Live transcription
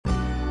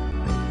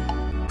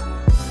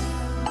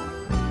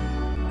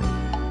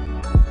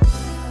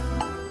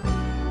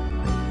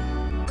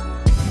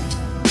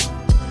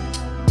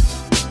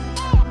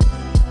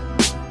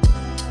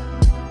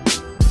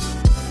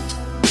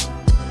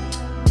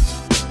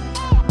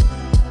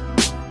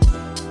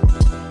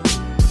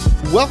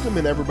Welcome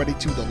in everybody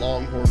to the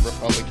Longhorn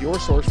Republic, your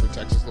source for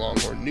Texas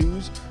Longhorn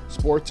news,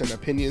 sports, and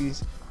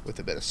opinions with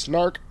a bit of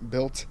snark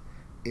built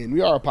in.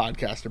 We are a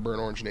podcast of Burnt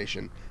Orange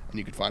Nation, and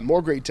you can find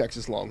more great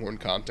Texas Longhorn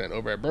content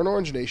over at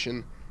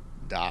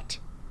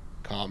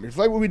BurntOrangeNation.com. If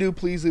you like what we do,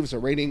 please leave us a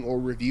rating or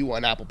review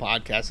on Apple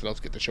Podcasts. It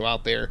helps get the show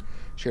out there.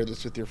 Share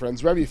this with your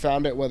friends wherever you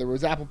found it, whether it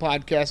was Apple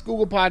Podcasts,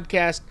 Google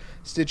Podcasts,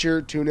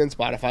 Stitcher, TuneIn,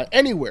 Spotify,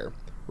 anywhere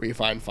where you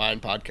find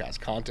fine podcast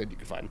content. You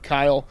can find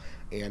Kyle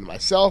and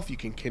myself. You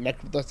can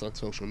connect with us on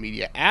social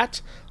media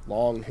at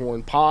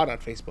Longhorn Pod on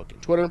Facebook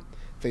and Twitter.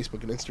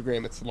 Facebook and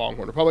Instagram, it's the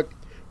Longhorn Republic.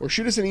 Or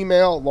shoot us an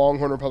email,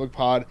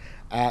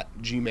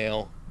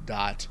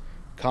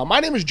 longhornrepublicpod@gmail.com. My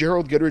name is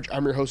Gerald Goodrich.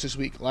 I'm your host this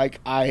week, like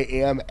I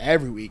am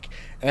every week.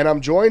 And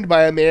I'm joined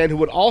by a man who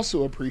would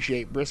also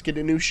appreciate brisket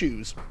and new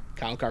shoes,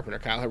 Kyle Carpenter.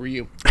 Kyle, how are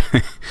you?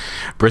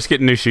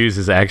 Brisket and New Shoes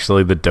is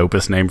actually the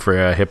dopest name for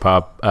a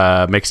hip-hop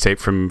mixtape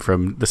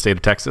from the state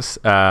of Texas.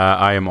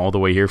 I am all the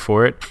way here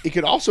for it. It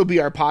could also be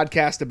our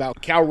podcast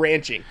about cow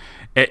ranching.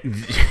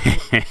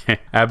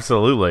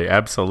 Absolutely.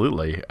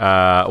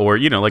 Or,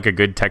 like a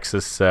good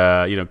Texas,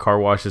 car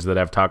washes that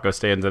have taco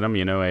stands in them,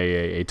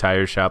 a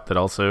tire shop that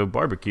also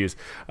barbecues.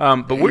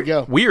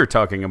 But we are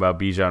talking about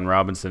Bijan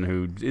Robinson,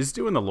 who is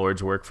doing the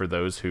Lord's work for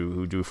those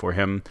who do for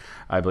him.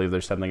 I believe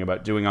there's something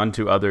about doing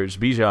unto others.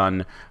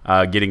 Bijan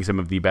getting some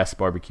of the best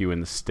barbecue in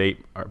the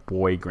state. Our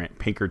boy, Grant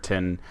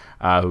Pinkerton,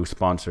 who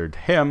sponsored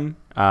him,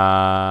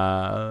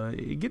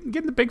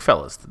 getting the big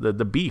fellas,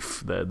 the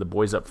beef, the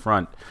boys up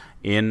front,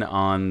 in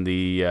on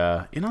the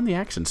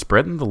action,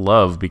 spreading the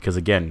love, because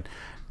again,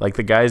 like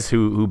the guys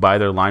who buy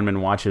their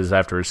lineman watches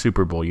after a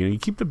Super Bowl, you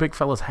keep the big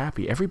fellas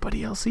happy.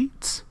 Everybody else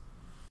eats.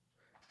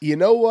 You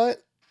know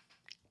what?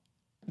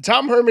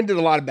 Tom Herman did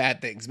a lot of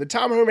bad things, but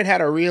Tom Herman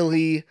had a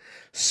really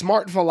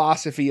smart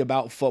philosophy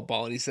about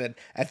football. And he said,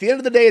 at the end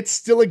of the day, it's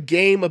still a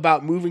game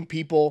about moving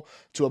people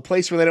to a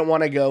place where they don't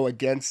want to go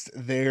against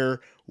their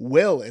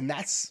will. And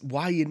that's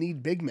why you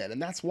need big men. And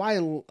that's why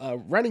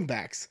running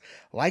backs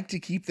like to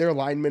keep their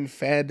linemen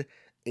fed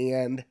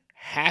and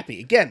happy.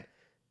 Again,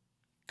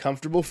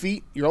 comfortable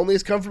feet. You're only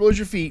as comfortable as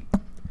your feet.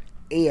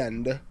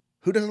 And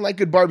who doesn't like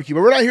good barbecue?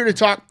 But we're not here to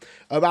talk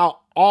about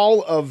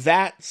all of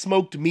that,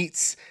 smoked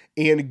meats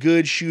and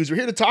good shoes. We're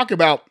here to talk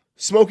about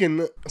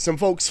smoking some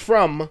folks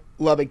from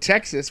Lubbock,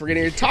 Texas. We're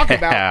going to talk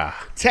about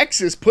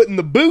Texas putting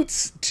the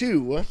boots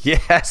to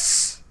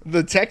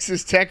the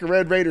Texas Tech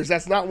Red Raiders.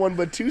 That's not one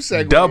but two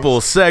segues.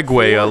 Double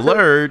segue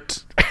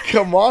alert.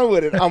 Come on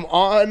with it. I'm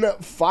on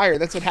fire.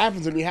 That's what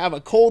happens when you have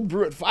a cold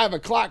brew at 5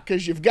 o'clock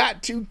because you've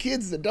got two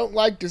kids that don't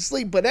like to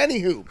sleep. But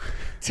anywho,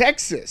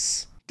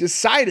 Texas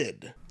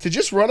decided to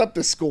just run up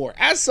the score.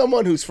 As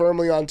someone who's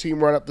firmly on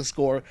team run up the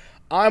score,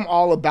 I'm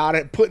all about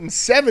it, putting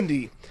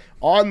 70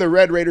 on the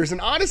Red Raiders. And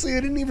honestly,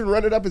 they didn't even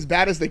run it up as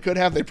bad as they could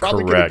have. They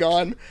probably could have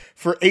gone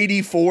for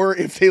 84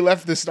 if they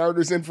left the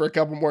starters in for a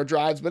couple more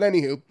drives. But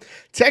anywho,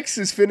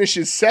 Texas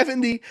finishes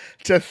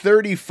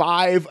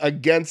 70-35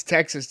 against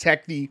Texas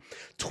Tech, the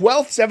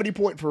 12th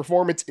 70-point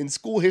performance in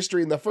school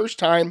history, and the first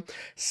time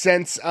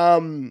since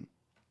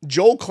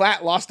Joel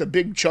Klatt lost a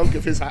big chunk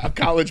of his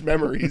college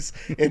memories,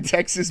 and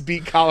Texas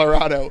beat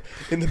Colorado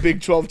in the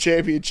Big 12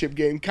 championship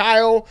game.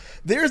 Kyle,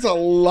 there's a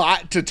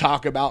lot to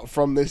talk about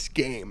from this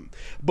game.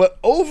 But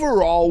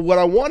overall, what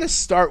I want to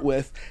start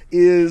with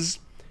is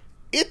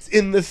it's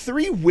in the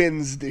 3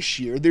 wins this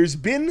year. There's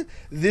been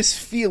this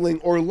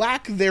feeling, or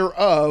lack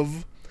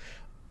thereof,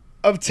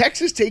 of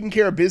Texas taking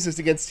care of business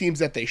against teams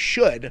that they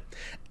should.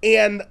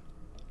 And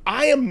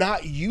I am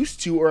not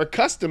used to or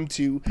accustomed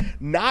to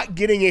not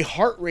getting a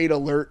heart rate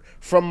alert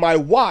from my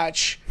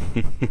watch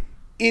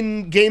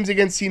in games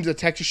against teams that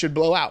Texas should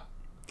blow out.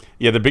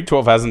 Yeah, the Big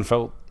 12 hasn't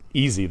felt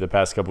easy the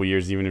past couple of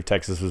years, even if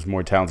Texas was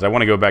more talented. I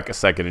want to go back a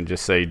second and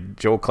just say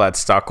Joel Klatt's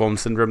Stockholm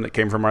Syndrome that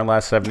came from our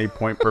last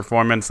 70-point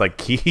performance,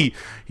 like he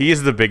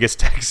is the biggest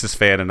Texas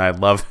fan, and I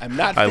love it.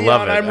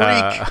 I'm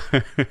Reek.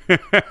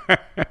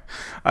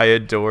 I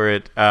adore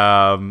it.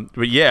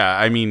 But yeah,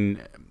 I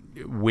mean,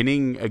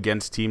 winning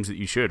against teams that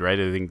you should, right?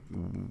 I think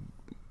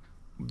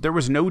there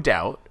was no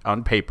doubt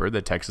on paper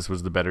that Texas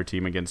was the better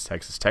team against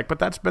Texas Tech, but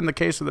that's been the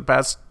case for the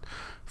past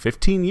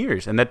 15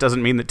 years, and that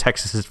doesn't mean that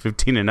Texas is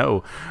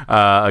 15-0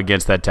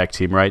 against that Tech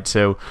team, right?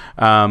 So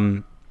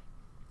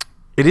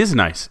it is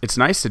nice. It's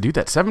nice to do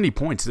that. 70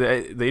 points.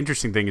 The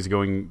interesting thing is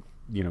going,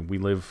 we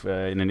live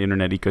in an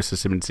internet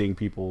ecosystem and seeing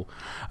people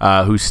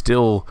who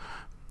still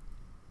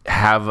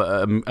have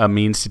a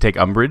means to take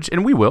umbrage,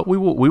 and we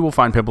will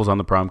find pimples on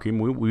the prom team.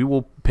 We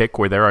will pick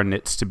where there are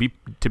nits to be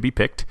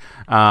picked.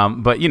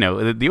 But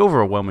the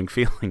overwhelming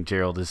feeling,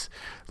 Gerald, is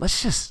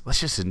let's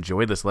just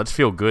enjoy this. Let's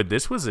feel good.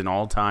 This was an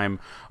all-time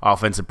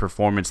offensive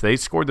performance. They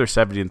scored their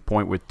 70th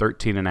point with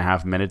 13 and a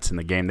half minutes in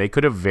the game. They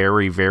could have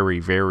very, very,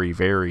 very,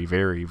 very,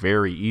 very,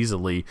 very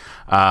easily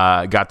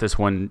got this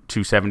one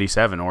to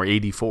 77 or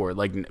 84.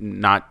 Like,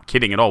 not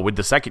kidding at all. With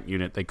the second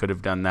unit, they could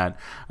have done that.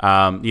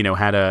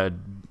 Had a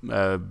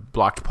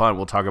blocked punt.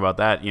 We'll talk about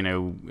that.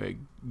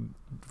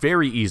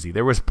 Very easy.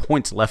 There was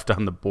points left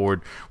on the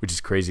board, which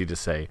is crazy to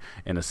say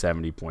in a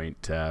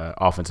 70-point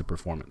offensive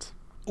performance.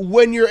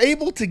 when you're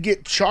able to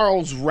get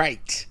Charles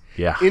Wright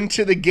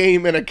into the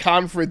game in a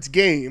conference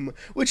game,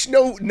 which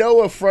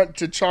no affront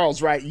to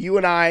Charles Wright. You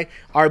and I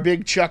are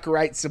big Chuck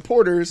Wright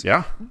supporters.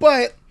 Yeah.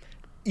 But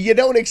you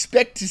don't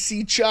expect to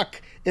see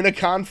Chuck in a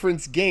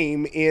conference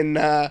game in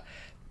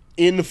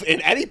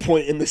any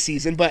point in the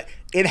season, but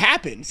it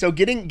happened. So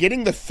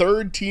getting the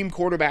third team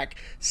quarterback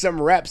some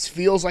reps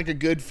feels like a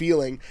good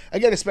feeling.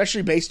 Again,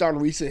 especially based on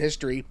recent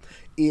history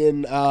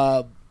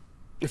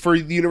for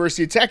the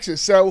University of Texas.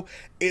 So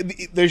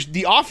there's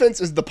the offense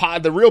is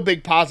the real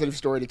big positive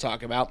story to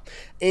talk about.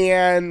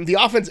 And the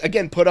offense,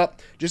 again, put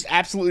up just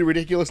absolutely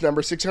ridiculous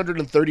numbers: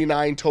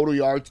 639 total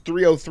yards,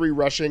 303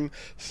 rushing,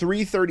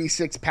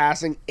 336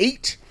 passing,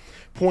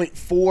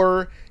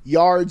 8.4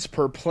 yards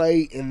per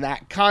play in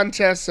that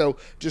contest. So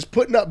just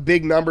putting up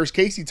big numbers.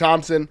 Casey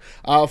Thompson,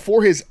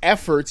 for his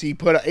efforts, he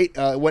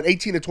went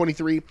 18 to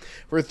 23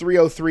 for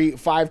 303,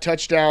 5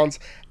 touchdowns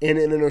and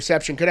an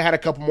interception. Could have had a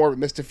couple more, but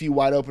missed a few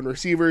wide open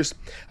receivers.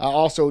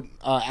 Also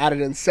added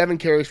in 7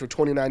 carries for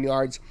 29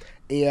 yards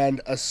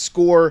and a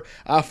score.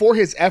 For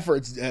his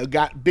efforts,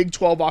 got Big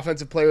 12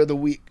 Offensive Player of the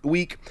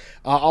Week.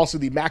 Also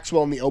the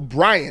Maxwell and the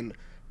O'Brien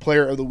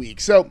Player of the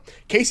Week. So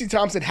Casey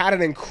Thompson had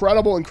an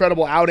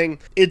incredible outing.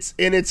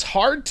 It's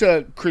hard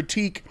to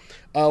critique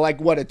a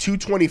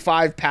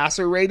 225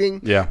 passer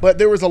rating. Yeah. But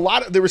there was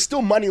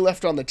still money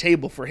left on the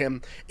table for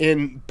him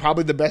in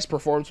probably the best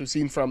performance we've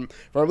seen from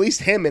at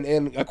least him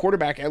and a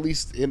quarterback, at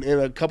least in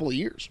a couple of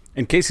years.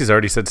 And Casey's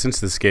already said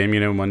since this game,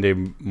 Monday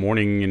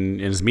morning in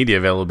his media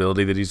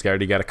availability, that he's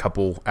already got a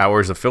couple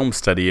hours of film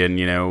study. And,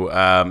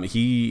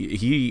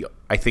 he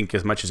I think,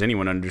 as much as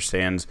anyone,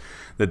 understands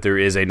that there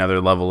is another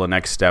level, a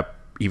next step,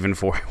 even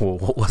for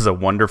what was a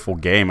wonderful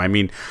game. I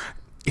mean,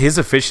 his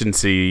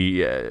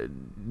efficiency,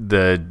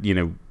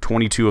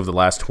 22 of the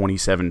last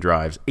 27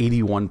 drives,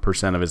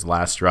 81% of his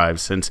last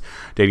drives since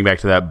dating back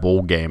to that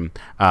bowl game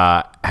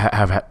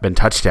have been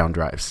touchdown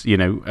drives.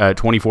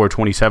 24,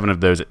 27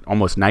 of those,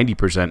 almost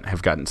 90%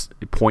 have gotten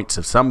points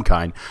of some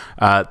kind.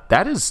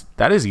 That is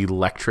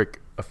electric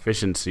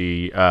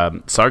efficiency.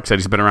 Sark said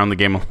he's been around the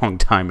game a long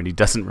time and he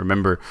doesn't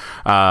remember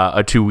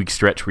a 2-week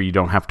stretch where you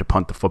don't have to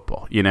punt the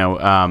football.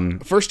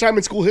 First time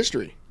in school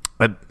history.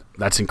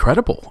 That's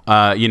incredible.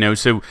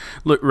 So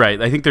look,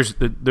 right. I think there's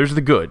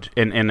the good,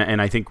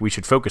 and I think we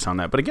should focus on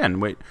that. But again,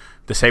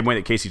 the same way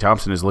that Casey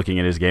Thompson is looking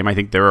at his game, I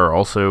think there are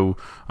also,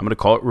 I'm going to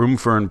call it, room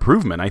for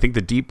improvement. I think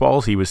the deep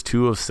balls, he was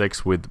 2 of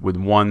 6 with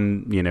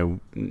one,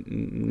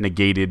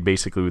 negated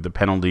basically with the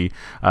penalty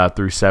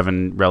through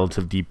 7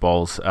 relative deep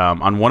balls.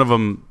 On one of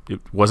them, it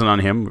wasn't on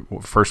him.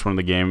 First one of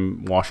the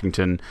game,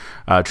 Washington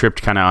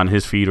tripped kind of on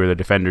his feet or the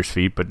defender's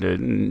feet, but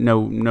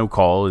no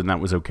call, and that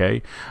was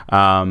okay.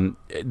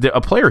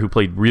 A player who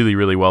played really,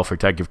 really well for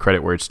Tech, give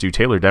credit where it's due,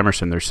 Taylor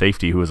Demerson, their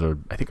safety, who was a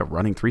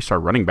 3-star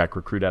running back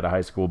recruit out of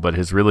high school, but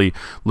has really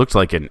looked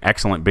like an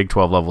excellent Big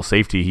 12 level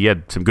safety. He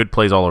had some good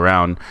plays all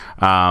around.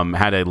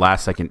 Had a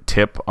last second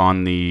tip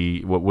on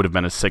what would have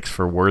been a 6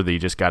 for Worthy,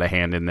 just got a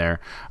hand in there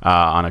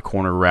on a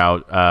corner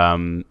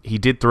route. He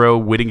did throw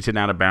Whittington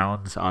out of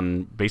bounds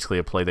on basically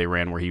a play they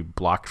ran where he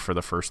blocked for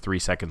the first 3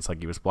 seconds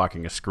like he was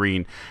blocking a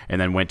screen and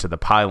then went to the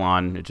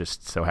pylon. It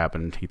just so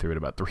happened he threw it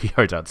about 3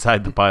 yards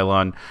outside the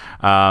pylon.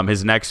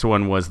 His next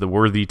one was the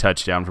Worthy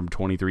touchdown from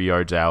 23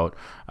 yards out.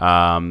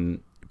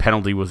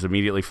 Penalty was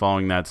immediately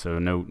following that, so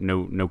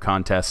no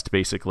contest,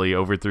 basically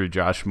overthrew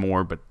Josh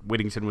Moore, but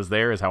Whittington was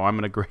there is how I'm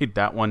going to grade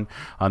that one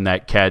on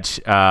that catch.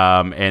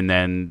 And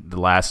then the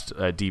last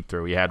deep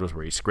throw he had was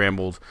where he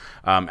scrambled.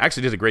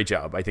 Actually did a great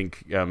job. I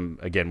think,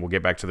 again, we'll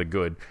get back to the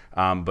good,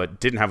 but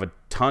didn't have a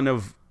ton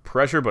of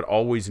pressure, but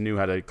always knew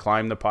how to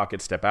climb the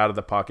pocket, step out of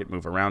the pocket,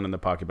 move around in the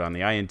pocket. But on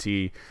the INT,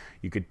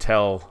 you could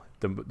tell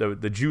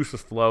the juice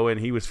was flowing.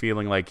 He was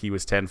feeling like he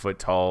was 10 foot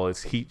tall.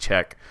 His heat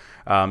check,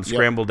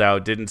 scrambled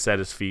out, didn't set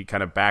his feet,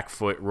 kind of back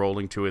foot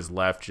rolling to his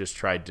left, just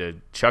tried to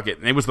chuck it.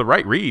 And it was the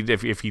right read.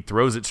 If he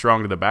throws it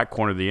strong to the back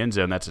corner of the end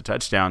zone, that's a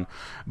touchdown.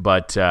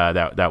 But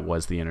that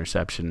was the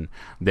interception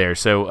there.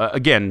 So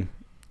again,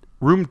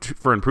 room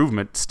for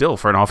improvement still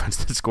for an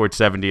offense that scored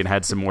 70 and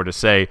had some more to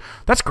say.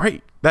 That's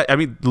great.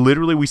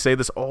 Literally, we say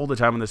this all the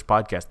time on this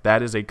podcast.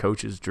 That is a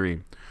coach's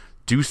dream.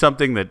 Do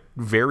something that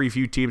very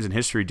few teams in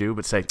history do,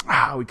 but say,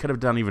 we could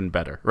have done even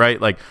better, right?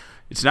 Like,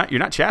 you're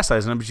not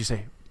chastising them, but you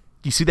say,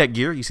 you see that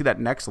gear, you see that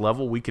next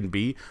level we can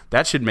be.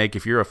 That should make,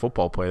 if you're a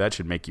football player, that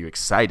should make you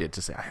excited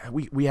to say,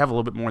 we have a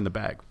little bit more in the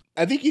bag.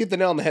 I think you hit the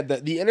nail on the head.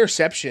 The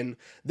interception,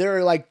 there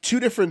are like 2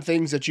 different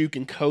things that you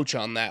can coach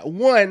on that.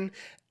 One,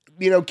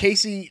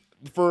 Casey,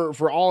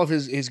 for all of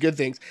his good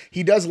things,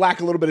 he does lack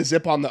a little bit of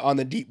zip on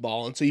the deep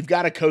ball, and so you've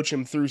got to coach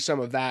him through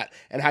some of that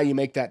and how you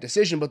make that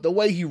decision. But the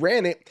way he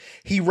ran it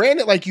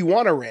like you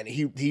want to run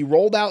it. He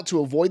rolled out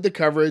to avoid the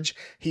coverage.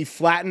 He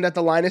flattened at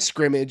the line of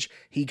scrimmage.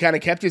 He kind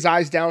of kept his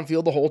eyes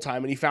downfield the whole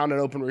time, and he found an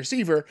open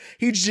receiver.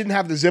 He just didn't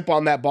have the zip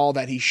on that ball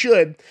that he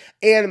should,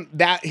 and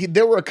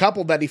there were a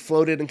couple that he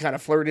floated and kind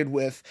of flirted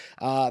with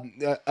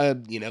a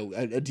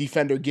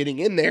defender getting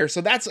in there. So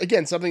that's,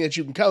 again, something that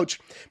you can coach.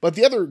 But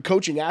the other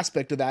coaching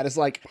aspect of that is It's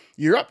like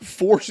you're up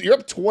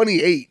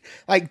 28.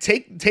 Like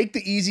take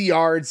the easy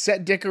yards,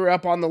 set Dicker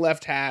up on the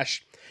left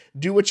hash.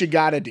 Do what you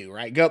got to do,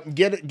 right? Go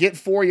get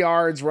 4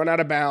 yards, run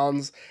out of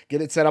bounds,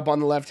 get it set up on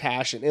the left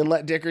hash, and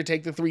let Dicker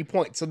take the 3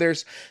 points. So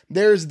there's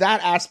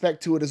that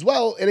aspect to it as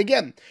well. And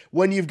again,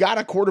 when you've got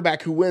a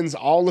quarterback who wins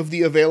all of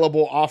the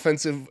available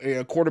offensive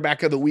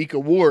quarterback of the week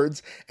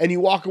awards, and you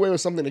walk away with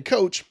something to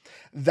coach,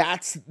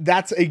 that's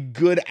a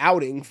good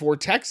outing for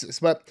Texas.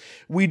 But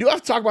we do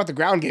have to talk about the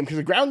ground game, because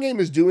the ground game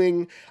is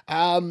doing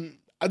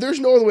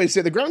there's no other way to say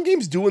it. The ground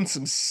game's doing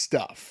some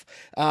stuff.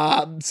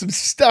 Some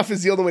stuff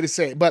is the only way to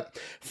say it. But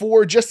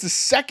for just the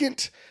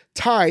second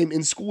time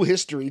in school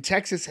history,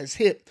 Texas has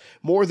hit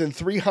more than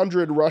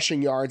 300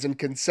 rushing yards in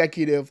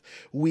consecutive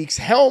weeks,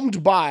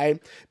 helmed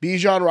by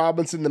Bijan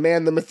Robinson, the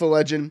man, the myth, the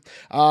legend.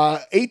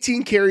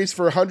 18 carries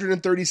for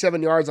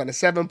 137 yards on a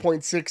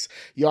 7.6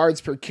 yards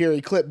per carry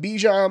clip.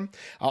 Bijan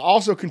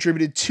also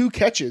contributed 2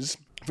 catches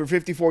for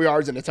 54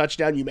 yards and a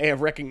touchdown. You may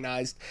have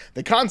recognized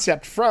the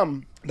concept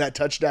from that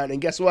touchdown.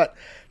 And guess what?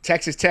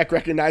 Texas Tech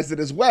recognized it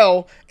as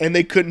well, and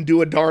they couldn't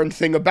do a darn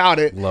thing about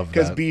it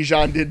because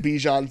Bijan did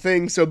Bijan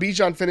things. So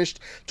Bijan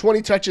finished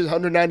 20 touches,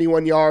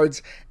 191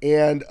 yards,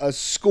 and a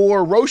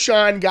score.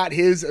 Roschon got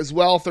his as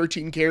well,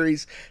 13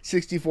 carries,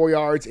 64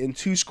 yards, and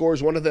 2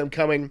 scores, one of them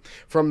coming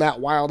from that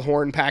wild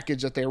horn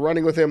package that they're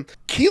running with him.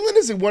 Keelan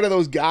is one of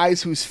those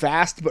guys who's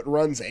fast but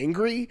runs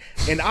angry,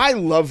 and I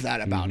love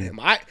that about him.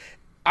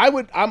 I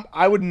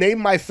would name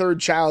my third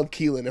child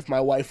Keelan if my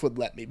wife would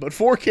let me. But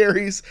 4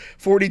 carries,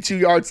 42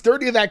 yards,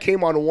 30 of that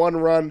came on one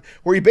run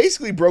where he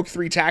basically broke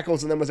 3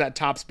 tackles and then was at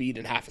top speed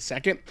in half a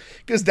second,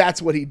 because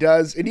that's what he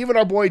does. And even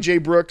our boy Jay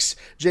Brooks,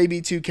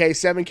 JB2K,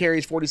 7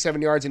 carries,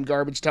 47 yards in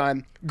garbage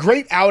time.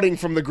 Great outing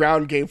from the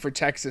ground game for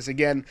Texas.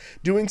 Again,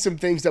 doing some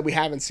things that we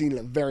haven't seen in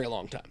a very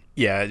long time.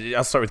 Yeah,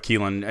 I'll start with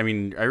Keelan. I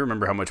mean, I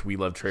remember how much we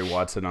loved Trey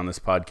Watson on this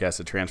podcast.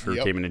 A transfer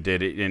came in and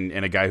did it,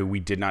 and a guy who we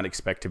did not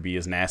expect to be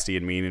as nasty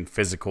and mean and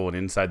physical and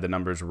inside the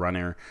numbers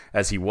runner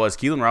as he was.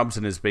 Keelan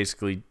Robinson is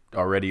basically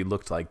already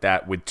looked like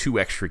that with 2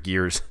 extra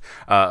gears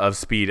of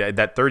speed.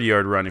 That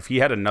 30-yard run, if he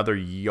had another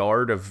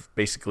yard of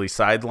basically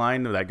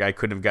sideline, that guy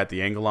couldn't have got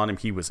the angle on him.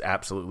 He was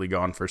absolutely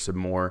gone for some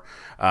more.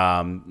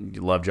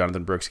 You love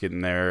Jonathan Brooks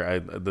getting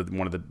there.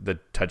 One of the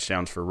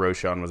touchdowns for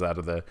Roschon was out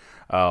of the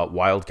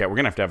Wildcat. We're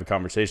going to have a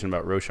conversation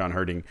about Roschon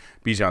hurting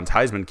Bijan's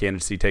Heisman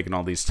candidacy, taking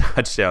all these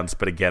touchdowns.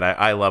 But again,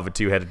 I love a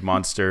 2-headed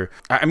monster.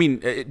 I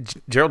mean,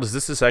 Gerald, is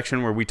this a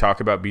section where we talk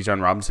about Bijan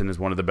Robinson as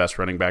one of the best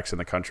running backs in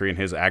the country and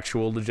his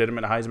actual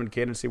legitimate Heisman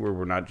candidacy, where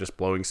we're not just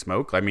blowing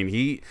smoke? I mean,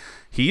 he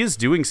is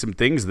doing some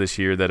things this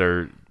year that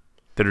are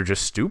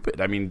just stupid.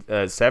 I mean,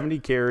 70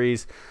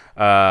 carries,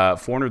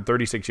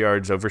 436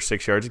 yards, over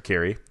 6 yards a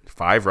carry,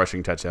 5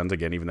 rushing touchdowns,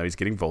 again, even though he's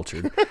getting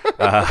vultured.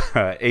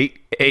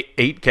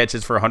 8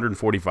 catches for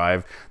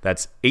 145.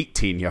 That's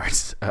 18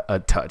 yards a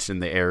touch in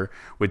the air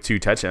with 2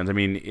 touchdowns. I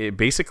mean,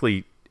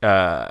 basically,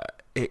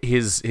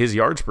 his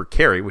yards per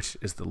carry, which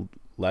is the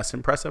less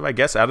impressive, I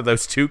guess, out of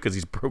those 2, because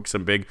he's broke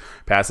some big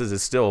passes,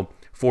 is still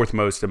 4th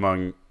most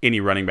among any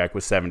running back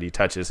with 70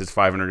 touches. His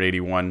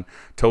 581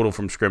 total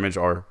from scrimmage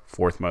are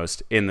 4th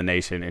most in the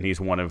nation, and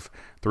he's one of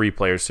 3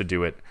 players to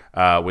do it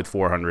with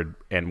 400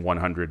 and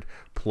 100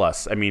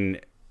 plus. I mean,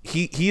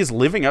 he is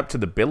living up to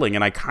the billing,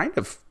 and I kind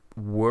of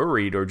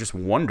worried or just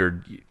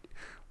wondered,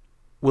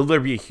 will there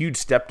be a huge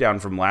step down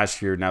from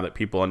last year now that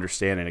people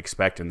understand and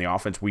expect, and the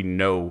offense, we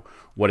know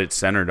what it's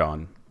centered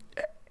on?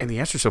 And the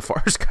answer so far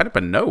has kind of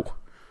been no.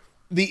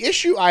 The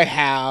issue I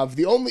have,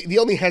 the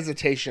only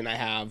hesitation I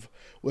have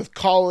with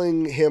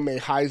calling him a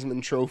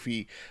Heisman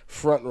Trophy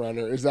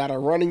frontrunner is that a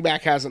running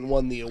back hasn't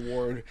won the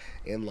award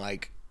in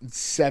like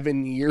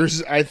 7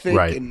 years, I think.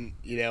 Right. And,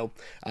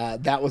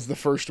 that was the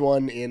first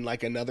one in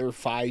like another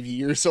 5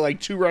 years. So like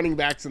 2 running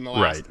backs in the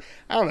last,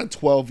 I don't know,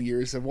 12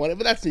 years have won it,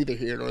 but that's neither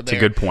here nor there.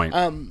 It's a good point.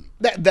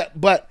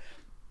 But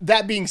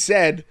that being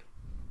said,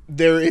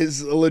 there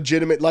is a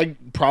legitimate,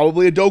 like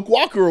probably a Doak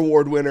Walker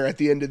Award winner at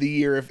the end of the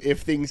year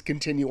if things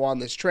continue on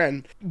this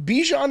trend.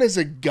 Bijan is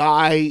a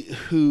guy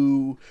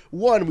who,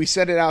 one, we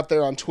said it out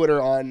there on Twitter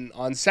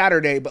on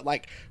Saturday, but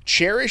like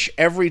cherish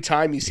every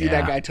time you see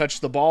that guy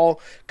touch the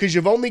ball, because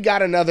you've only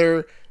got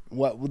another,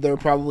 there are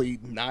probably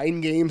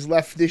 9 games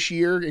left this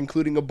year,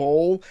 including a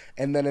bowl,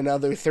 and then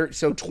another 30.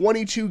 So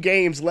 22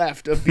 games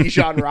left of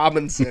Bijan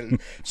Robinson.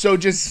 So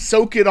just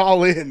soak it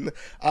all in,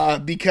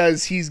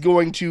 because he's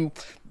going to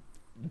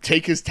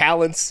take his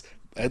talents,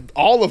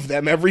 all of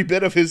them, every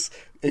bit of his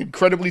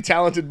incredibly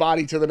talented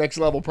body, to the next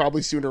level,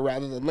 probably sooner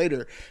rather than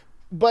later.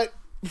 But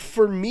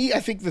for me, I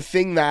think the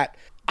thing that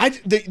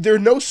there are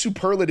no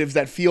superlatives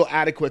that feel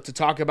adequate to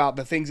talk about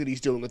the things that he's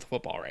doing with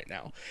football right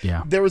now.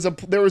 Yeah. There was a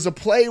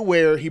play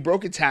where he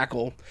broke a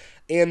tackle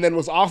and then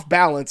was off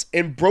balance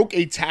and broke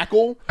a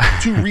tackle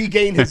to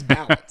regain his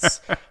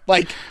balance.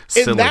 Like,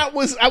 and Silly. I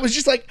was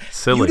just like,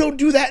 Silly. You don't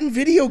do that in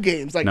video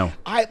games. Like, no.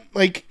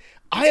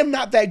 I am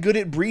not that good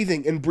at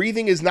breathing, and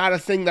breathing is not a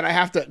thing that I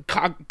have to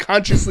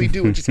consciously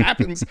do. It just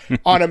happens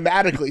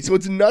automatically. So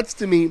it's nuts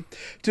to me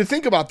to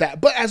think about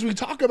that. But as we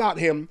talk about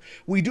him,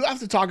 we do have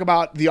to talk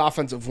about the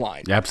offensive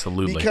line.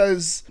 Absolutely.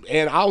 Because,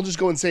 and I'll just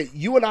go and say,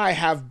 you and I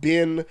have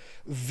been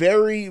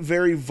very,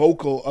 very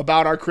vocal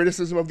about our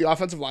criticism of the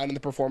offensive line and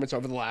the performance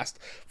over the last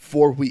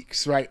 4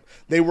 weeks, right?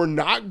 They were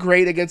not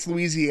great against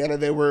Louisiana.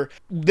 They were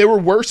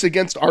worse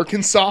against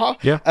Arkansas,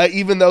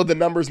 even though the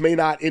numbers may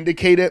not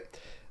indicate it.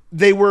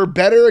 They were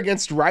better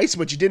against Rice,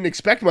 but you didn't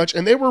expect much,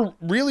 and they were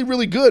really,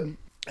 really good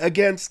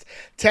against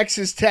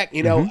Texas Tech.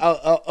 You know,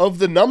 of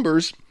the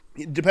numbers,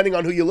 depending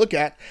on who you look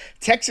at,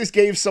 Texas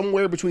gave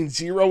somewhere between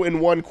 0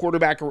 and 1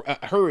 quarterback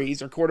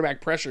hurries or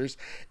quarterback pressures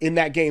in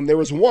that game. There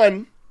was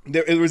one.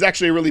 It was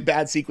actually a really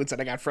bad sequence,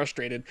 and I got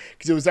frustrated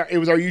because it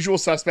was our usual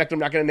suspect. I'm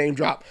not going to name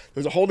drop.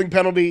 There was a holding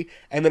penalty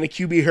and then a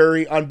QB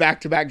hurry on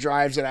back-to-back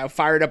drives, and I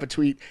fired up a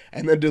tweet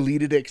and then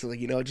deleted it because,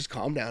 just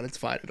calm down. It's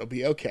fine. It'll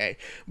be okay.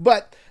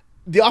 But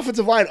the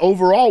offensive line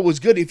overall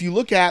was good. If you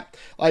look at,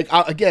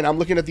 again, I'm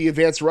looking at the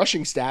advanced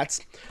rushing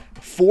stats,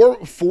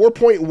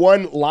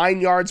 4.1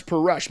 line yards per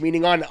rush,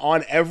 meaning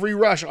on every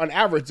rush, on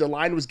average, the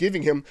line was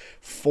giving him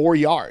 4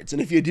 yards.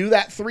 And if you do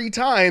that 3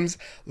 times,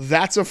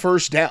 that's a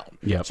first down.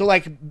 Yep. So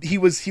he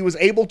was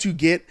able to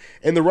get,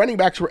 and the running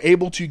backs were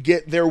able to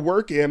get their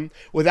work in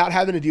without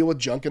having to deal with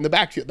junk in the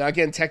backfield. Now,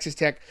 again, Texas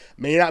Tech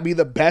may not be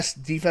the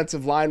best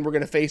defensive line we're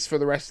going to face for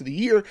the rest of the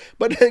year,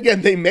 but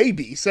again, they may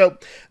be. So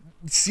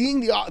seeing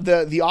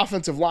the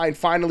offensive line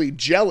finally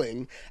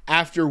gelling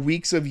after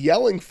weeks of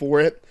yelling for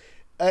it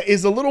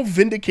is a little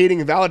vindicating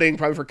and validating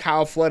probably for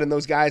Kyle Flood and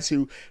those guys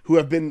who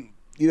have been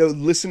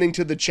listening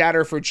to the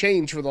chatter for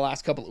change for the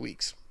last couple of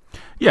weeks.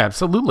 Yeah,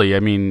 absolutely. I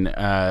mean,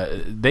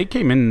 they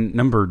came in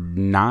number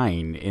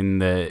 9 in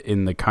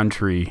the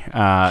country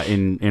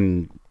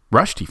in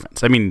rush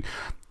defense. I mean,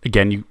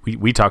 again,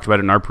 we talked about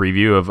it in our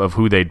preview of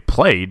who they'd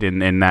played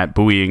and that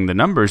buoying the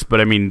numbers. But,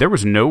 I mean, there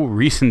was no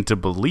reason to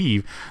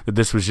believe that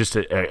this was just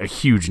a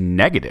huge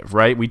negative,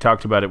 right? We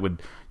talked about it with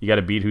you got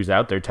to beat who's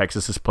out there.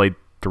 Texas has played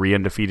 3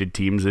 undefeated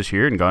teams this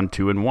year and gone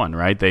 2-1,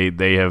 right?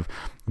 They have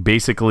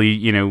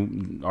basically,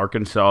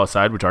 Arkansas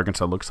aside, which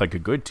Arkansas looks like a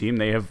good team,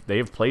 they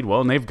have played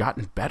well and they've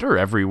gotten better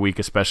every week,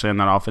 especially on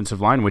that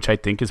offensive line, which I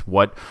think is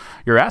what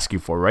you're asking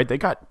for, right? They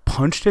got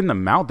punched in the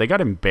mouth. They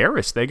got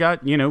embarrassed. They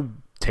got,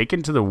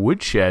 taken to the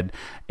woodshed,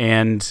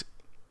 and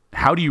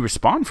how do you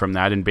respond from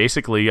that? And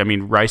basically, I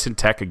mean, Rice and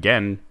Tech,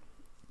 again,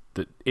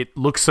 it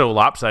looks so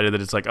lopsided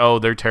that it's like, oh,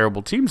 they're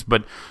terrible teams,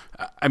 but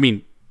I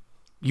mean,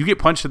 you get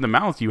punched in the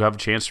mouth, you have a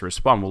chance to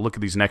respond. We'll look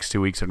at these next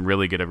 2 weeks and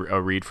really get a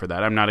read for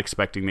that. I'm not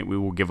expecting that we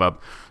will give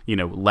up,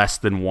 less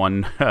than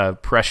 1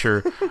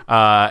 pressure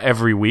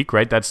every week,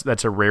 right?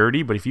 That's a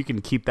rarity, but if you can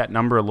keep that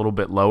number a little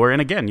bit lower,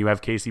 and again, you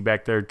have Casey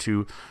back there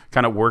to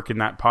kind of work in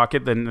that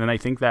pocket, then I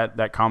think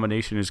that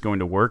combination is going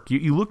to work.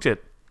 You looked at,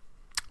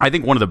 I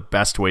think, one of the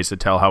best ways to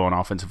tell how an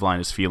offensive line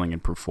is feeling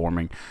and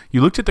performing. You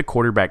looked at the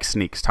quarterback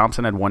sneaks.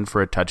 Thompson had 1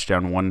 for a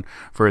touchdown, 1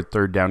 for a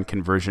third down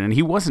conversion, and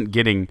he wasn't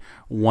getting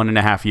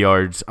 1.5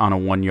 yards on a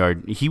 1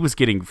 yard. He was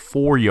getting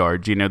 4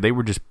 yards. They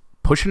were just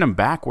pushing him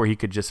back where he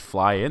could just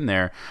fly in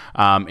there.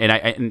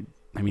 And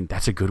I mean,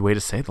 that's a good way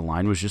to say the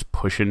line was just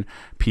pushing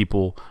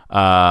people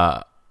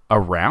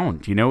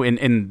around,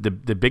 and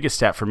the biggest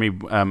stat for me,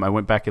 I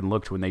went back and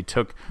looked when they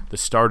took the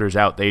starters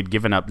out, they had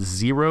given up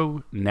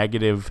 0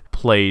 negative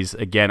plays.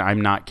 Again,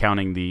 I'm not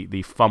counting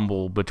the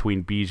fumble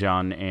between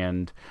Bijan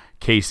and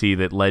Casey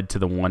that led to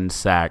the 1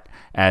 sack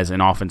as an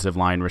offensive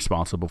line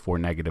responsible for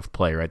negative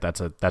play, right?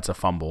 That's a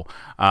fumble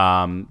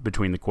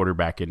between the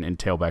quarterback and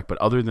tailback. But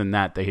other than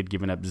that, they had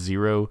given up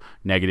 0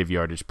 negative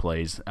yardage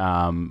plays.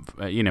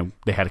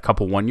 They had a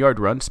couple 1-yard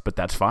runs, but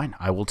that's fine.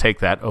 I will take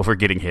that over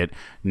getting hit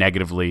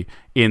negatively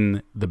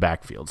in the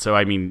backfield. So,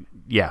 I mean,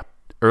 yeah.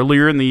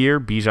 Earlier in the year,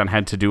 Bijan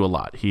had to do a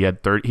lot. He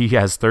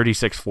has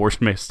 36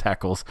 forced missed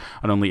tackles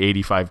on only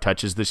 85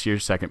 touches this year,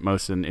 second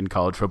most in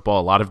college football.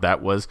 A lot of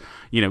that was,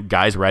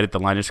 guys right at the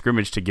line of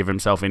scrimmage to give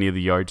himself any of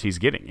the yards he's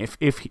getting.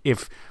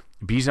 If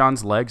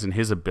Bijan's legs and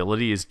his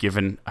ability is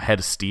given a head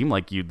of steam,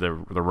 like the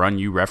run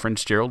you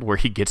referenced, Gerald, where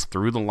he gets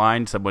through the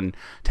line, someone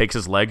takes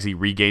his legs, he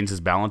regains his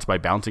balance by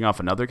bouncing off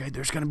another guy,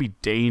 there's going to be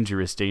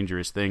dangerous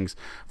things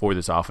for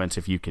this offense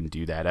if you can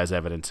do that, as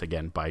evidenced,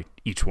 again, by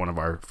each one of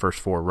our first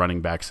 4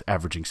 running backs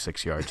averaging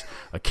 6 yards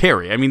a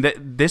carry. I mean,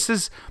 this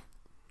is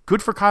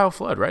good for Kyle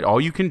Flood, right? All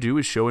you can do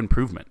is show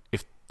improvement.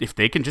 If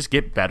they can just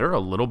get better, a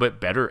little bit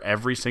better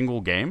every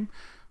single game,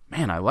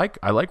 man, I like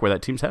where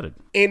that team's headed.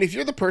 And if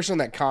you're the person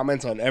that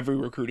comments on every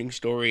recruiting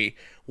story,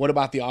 what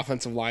about the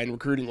offensive line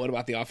recruiting? What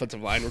about the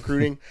offensive line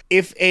recruiting?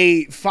 If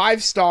a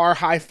 5-star,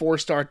 high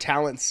 4-star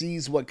talent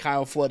sees what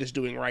Kyle Flood is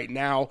doing right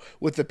now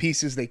with the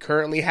pieces they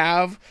currently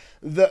have,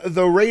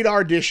 the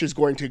radar dish is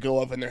going to go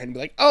up in their head and be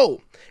like, oh,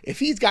 if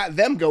he's got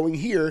them going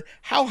here,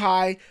 how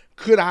high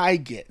could I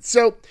get?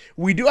 So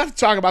we do have to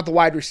talk about the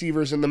wide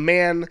receivers and the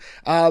man.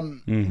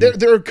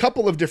 There are a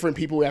couple of different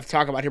people we have to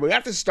talk about here, but we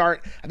have to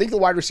start. I think the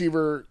wide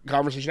receiver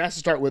conversation has to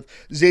start with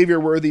Xavier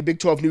Worthy, Big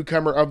 12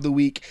 newcomer of the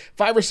week.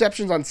 5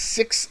 receptions on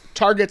 6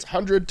 targets,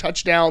 100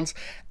 touchdowns,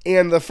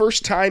 and the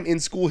first time in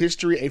school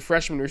history a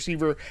freshman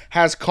receiver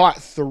has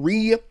caught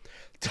 3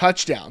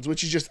 touchdowns,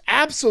 which is just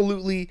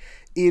absolutely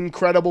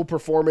incredible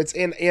performance.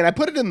 And I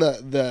put it in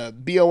the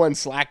BON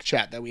Slack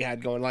chat that we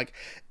had going, like,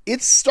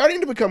 it's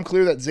starting to become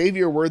clear that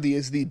Xavier Worthy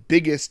is the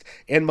biggest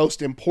and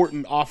most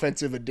important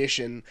offensive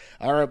addition,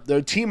 or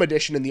the team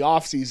addition in the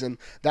offseason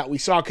that we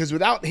saw, because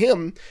without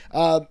him,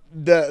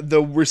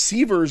 the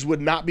receivers would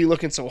not be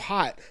looking so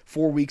hot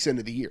 4 weeks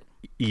into the year.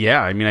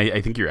 Yeah, I mean,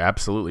 I think you're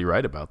absolutely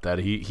right about that.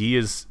 He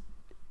is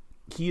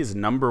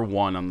number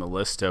one on the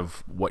list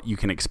of what you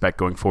can expect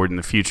going forward in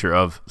the future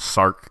of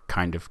Sark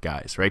kind of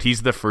guys, right?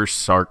 He's the first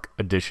Sark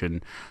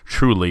addition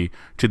truly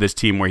to this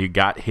team, where he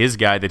got his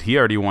guy that he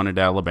already wanted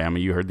to Alabama.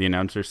 You heard the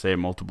announcer say it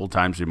multiple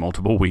times in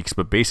multiple weeks,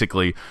 but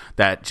basically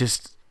that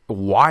just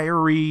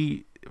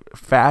wiry,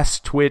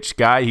 fast twitch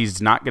guy.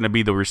 He's not going to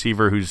be the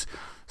receiver who's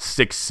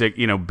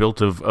 6'6",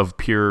 built of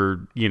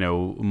pure,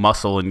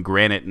 muscle and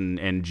granite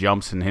and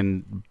jumps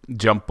and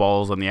jump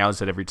balls on the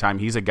outside every time.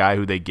 He's a guy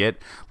who they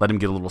let him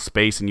get a little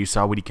space, and you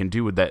saw what he can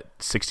do with that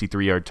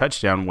 63-yard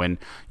touchdown when,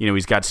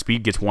 he's got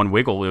speed, gets one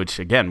wiggle, which,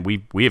 again,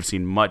 we have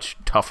seen much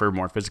tougher,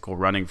 more physical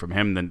running from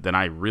him than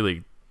I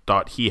really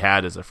thought he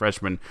had as a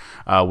freshman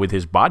with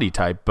his body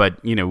type. But,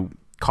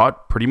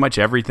 caught pretty much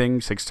everything.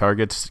 6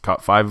 targets,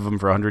 caught 5 of them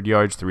for 100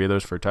 yards, 3 of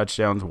those for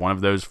touchdowns, 1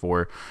 of those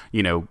for,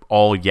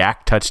 all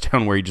yak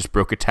touchdown where he just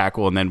broke a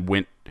tackle and then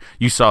went.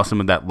 You saw some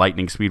of that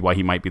lightning speed, why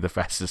he might be the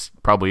fastest,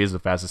 probably is the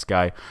fastest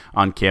guy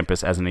on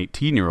campus as an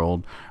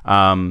 18-year-old.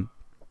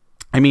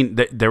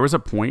 There was a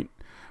point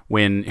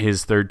when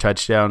his 3rd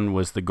touchdown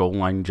was the goal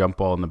line jump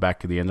ball in the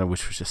back of the end zone,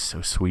 which was just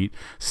so sweet,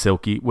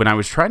 silky. When I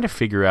was trying to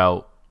figure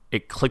out,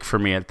 it clicked for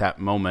me at that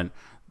moment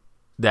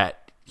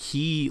that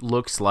he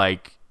looks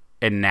like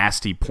a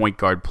nasty point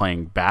guard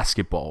playing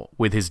basketball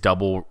with his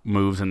double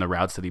moves and the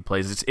routes that he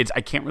plays. It's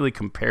I can't really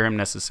compare him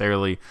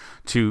necessarily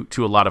to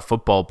a lot of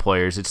football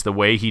players. It's the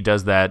way he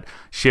does that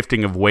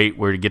shifting of weight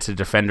where he gets a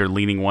defender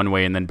leaning one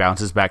way and then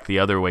bounces back the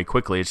other way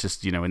quickly. It's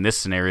just, in this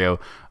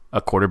scenario,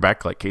 a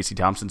quarterback like Casey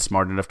Thompson,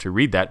 smart enough to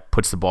read that,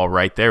 puts the ball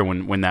right there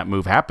when that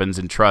move happens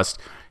and trust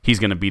he's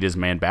going to beat his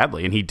man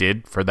badly. And he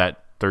did for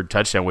that 3rd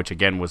touchdown, which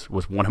again was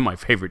one of my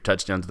favorite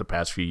touchdowns of the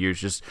past few years.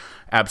 Just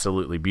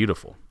absolutely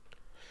beautiful.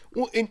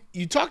 Well, and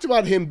you talked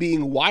about him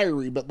being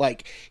wiry,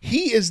 but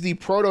he is the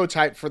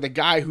prototype for the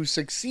guy who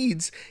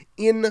succeeds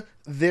in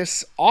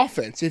this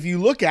offense. If you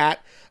look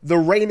at the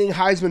reigning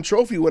Heisman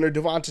Trophy winner,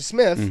 Devonta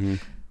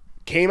Smith,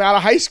 came out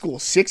of high school,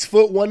 6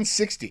 foot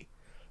 160,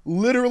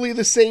 literally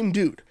the same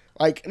dude.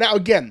 Now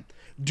again,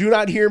 do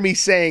not hear me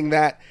saying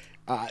that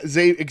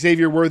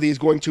Xavier Worthy is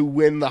going to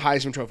win the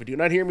Heisman Trophy. Do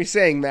not hear me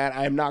saying that.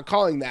 I am not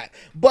calling that.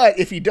 But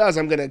if he does,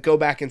 I'm going to go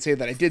back and say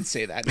that I did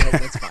say that. No,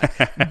 that's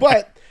fine.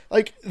 But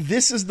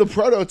this is the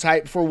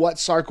prototype for what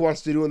Sark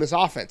wants to do in this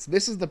offense.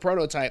 This is the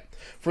prototype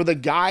for the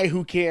guy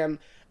who can,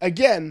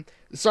 again,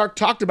 Sark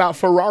talked about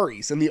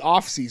Ferraris in the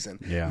offseason.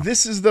 Yeah.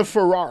 This is the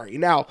Ferrari.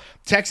 Now,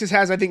 Texas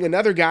has, I think,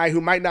 another guy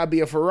who might not be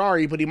a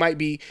Ferrari, but he might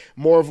be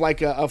more of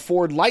like a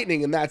Ford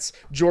Lightning, and that's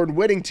Jordan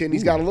Whittington.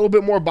 He's got a little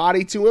bit more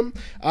body to him,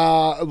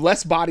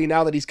 less body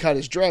now that he's cut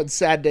his dreads.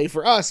 Sad day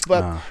for us,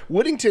 but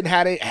Whittington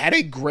had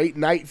a great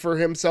night for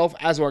himself,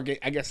 as well.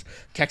 I guess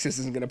Texas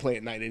isn't going to play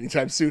at night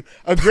anytime soon.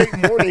 A great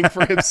morning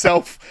for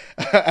himself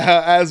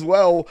as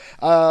well.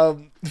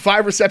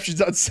 5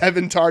 receptions on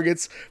 7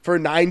 targets for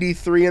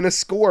 93 and a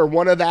score.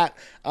 One of that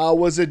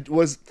was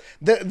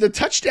the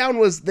touchdown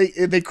was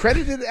they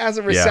credited it as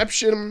a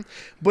reception,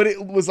 but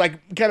it was like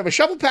kind of a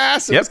shovel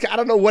pass. It was, I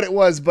don't know what it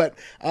was, but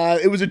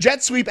it was a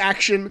jet sweep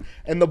action,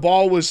 and the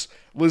ball was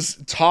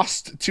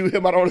tossed to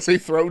him. I don't want to say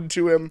thrown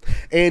to him,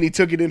 and he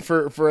took it in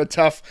for a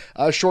tough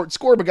short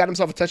score, but got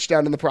himself a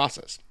touchdown in the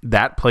process.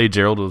 That play,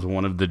 Gerald, was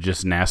one of the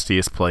just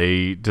nastiest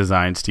play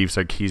design Steve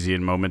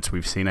Sarkisian moments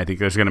we've seen. I think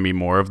there's going to be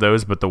more of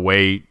those, but the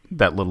way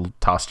that little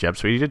toss jab,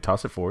 so he did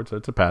toss it forward, so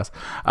it's a pass.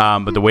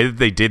 But the way that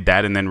they did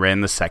that and then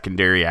ran the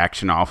secondary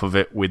action off of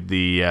it with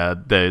the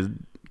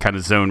kind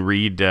of zone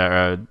read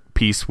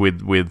piece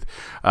with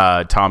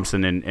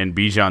Thompson and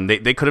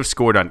Bijan, they could have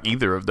scored on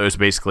either of those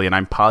basically, and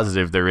I'm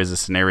positive there is a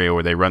scenario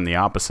where they run the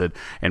opposite,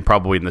 and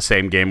probably in the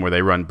same game where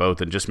they run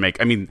both and just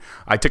make. I mean,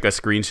 I took a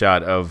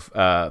screenshot of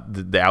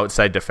the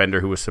outside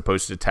defender who was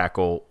supposed to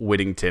tackle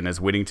Whittington,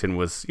 as Whittington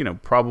was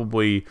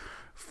probably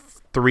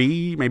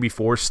 3, maybe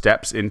 4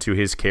 steps into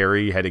his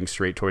carry, heading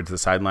straight towards the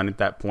sideline at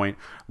that point,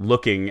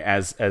 looking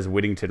as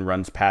Whittington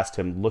runs past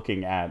him,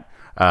 looking at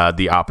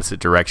the opposite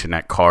direction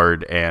at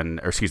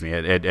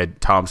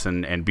at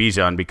Thompson and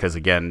Bijan, because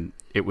again,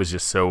 it was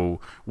just so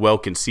well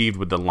conceived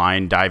with the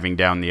line diving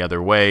down the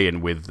other way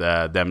and with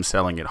them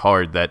selling it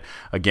hard that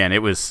again,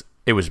 it was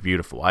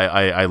beautiful.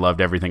 I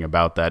loved everything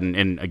about that.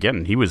 And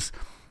again, he was,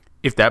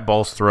 if that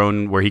ball's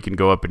thrown where he can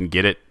go up and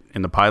get it,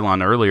 in the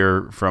pylon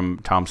earlier from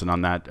Thompson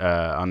on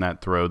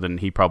that throw, then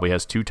he probably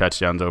has 2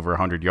 touchdowns over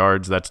 100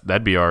 yards.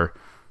 That'd be our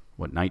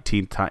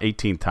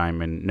 19th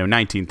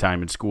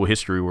time in school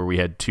history where we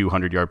had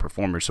 200-yard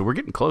performers. So we're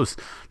getting close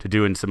to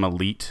doing some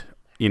elite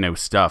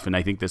stuff, and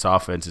I think this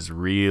offense is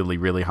really,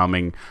 really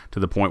humming to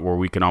the point where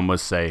we can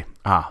almost say,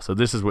 so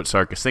this is what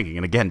Sark is thinking.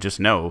 And again, just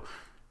know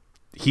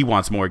he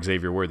wants more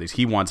Xavier Worthies.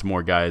 He wants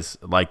more guys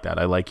like that.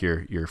 I like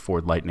your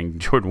Ford Lightning,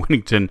 Jordan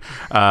Whittington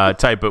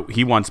type, but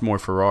he wants more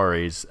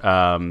Ferraris.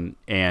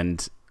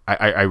 And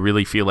I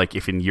really feel like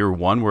if in year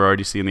 1 we're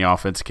already seeing the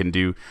offense can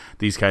do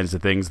these kinds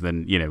of things,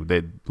 then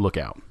they look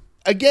out.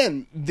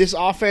 Again, this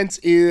offense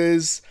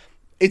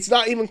it's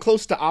not even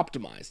close to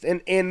optimized,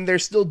 and they're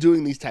still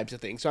doing these types of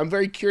things. So I'm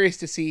very curious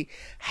to see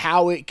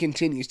how it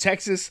continues.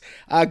 Texas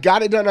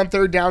got it done on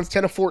third downs,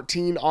 10 of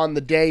 14 on the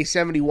day,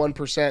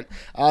 71%.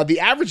 The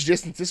average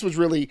distance, this was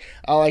really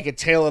like a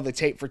tail of the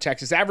tape for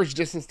Texas. Average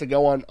distance to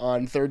go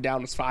on third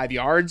down was 5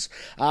 yards.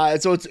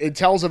 So it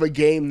tells of a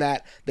game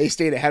that they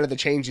stayed ahead of the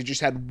change. They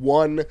just had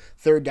 1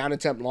 third down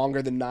attempt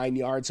longer than 9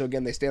 yards. So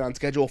again, they stayed on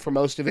schedule for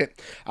most of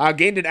it.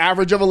 Gained an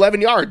average of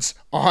 11 yards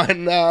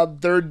on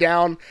third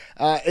down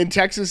in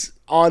Texas.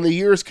 On the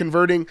year is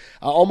converting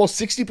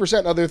almost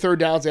 60% of their third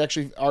downs. They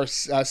actually are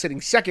sitting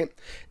second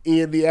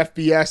in the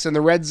FBS. In the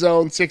red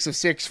zone, 6 of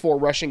 6, 4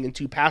 rushing and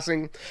 2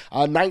 passing.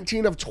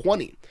 19 of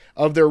 20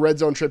 of their red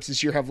zone trips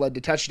this year have led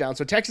to touchdowns.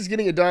 So Texas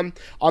getting it done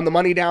on the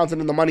money downs and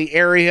in the money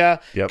area.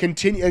 Yep.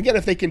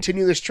 If they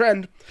continue this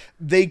trend,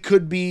 this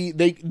could be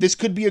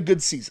a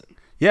good season.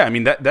 Yeah, I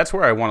mean, that's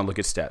where I want to look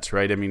at stats,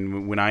 right? I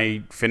mean, when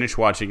I finish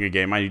watching a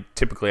game, I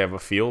typically have a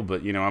feel, but,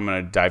 I'm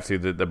going to dive through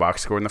the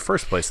box score in the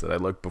first place that I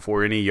look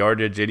before any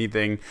yardage,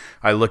 anything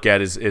I look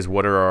at is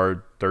what are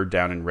our third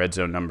down and red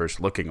zone numbers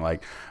looking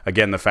like.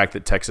 Again, the fact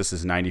that Texas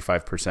is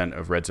 95%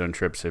 of red zone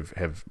trips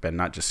have been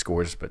not just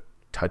scores, but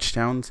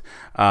touchdowns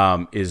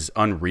is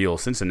unreal.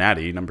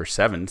 Cincinnati, number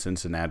 7,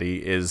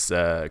 Cincinnati is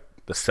the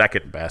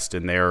second best,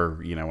 and they're,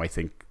 I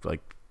think,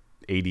 like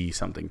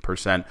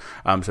 80-something%.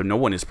 So no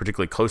one is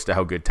particularly close to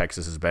how good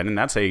Texas has been, and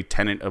that's a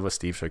tenet of a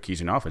Steve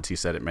Sarkisian offense. He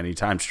said it many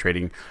times,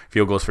 trading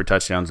field goals for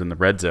touchdowns in the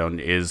red zone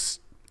is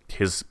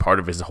his part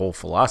of his whole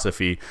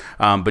philosophy.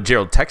 But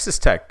Gerald, Texas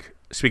Tech,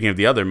 speaking of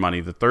the other money,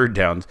 the third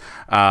downs,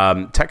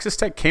 Texas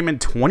Tech came in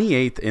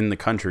 28th in the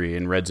country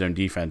in red zone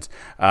defense.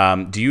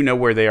 Do you know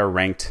where they are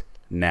ranked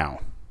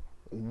now?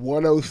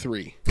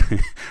 103.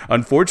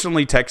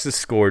 Unfortunately, Texas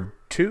scored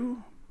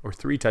 2 or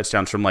 3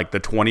 touchdowns from like the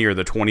 20 or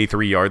the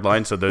 23-yard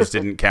line, so those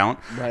didn't count.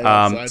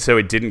 So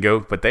it didn't go,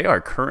 but they are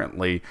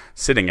currently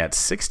sitting at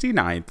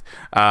 69th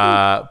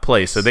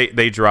place. So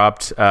they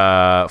dropped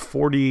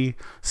 40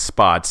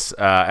 spots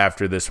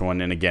after this one,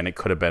 and again, it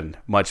could have been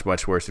much,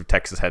 much worse if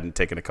Texas hadn't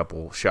taken a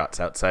couple shots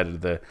outside of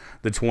the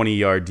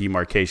 20-yard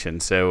demarcation.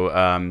 So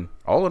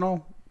all in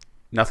all,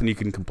 nothing you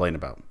can complain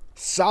about.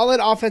 Solid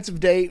offensive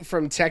day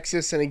from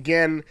Texas, and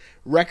again,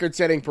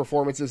 record-setting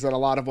performances in a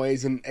lot of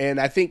ways. And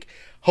I think,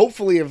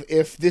 hopefully,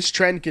 if this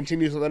trend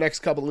continues for the next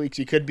couple of weeks,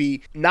 you could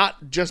be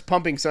not just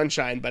pumping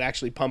sunshine, but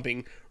actually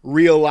pumping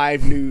real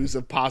live news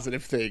of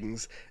positive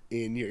things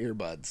in your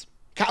earbuds.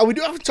 Kyle, we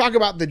do have to talk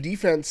about the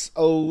defense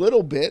a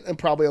little bit, and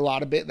probably a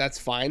lot of it. That's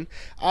fine.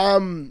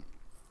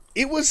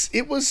 It was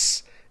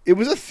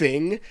a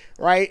thing,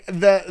 right?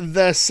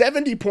 The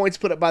 70 points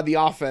put up by the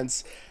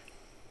offense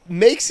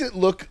makes it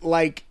look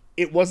like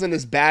it wasn't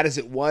as bad as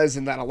it was,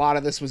 and that a lot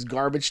of this was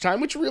garbage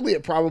time, which really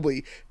it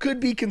probably could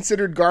be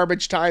considered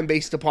garbage time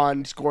based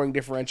upon scoring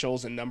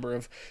differentials and number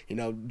of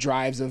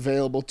drives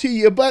available to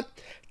you. But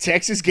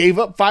Texas gave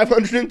up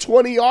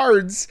 520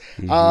 yards.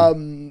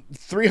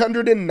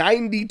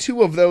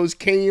 392 of those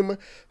came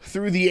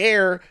through the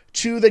air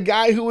to the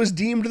guy who was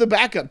deemed the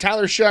backup.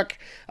 Tyler Shuck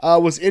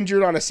was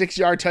injured on a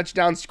 6-yard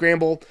touchdown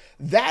scramble.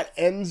 That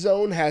end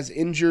zone has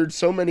injured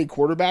so many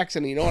quarterbacks,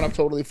 and you know what? I'm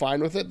totally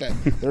fine with it that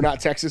they're not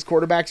Texas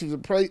quarterbacks. He was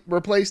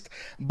replaced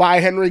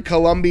by Henry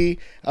Colombi,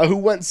 who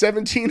went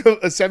 17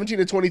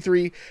 to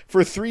 23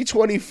 for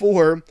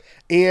 324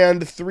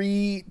 and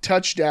 3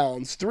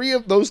 touchdowns. 3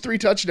 of those 3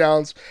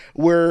 touchdowns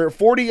were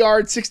 40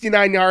 yards,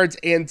 69 yards,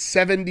 and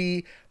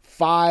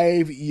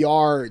 75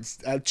 yards.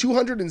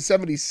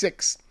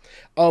 276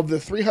 of the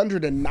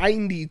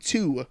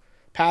 392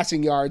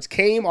 passing yards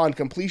came on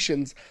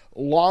completions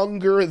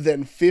longer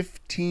than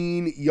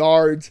 15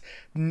 yards.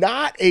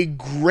 Not a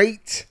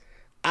great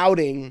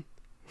outing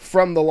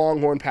from the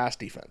Longhorn pass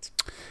defense.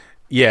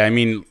 Yeah, I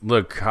mean,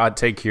 look, hot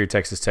take here,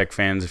 Texas Tech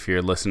fans. If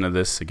you're listening to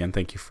this, again,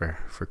 thank you for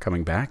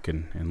coming back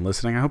and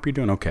listening. I hope you're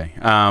doing okay.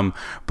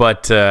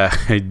 But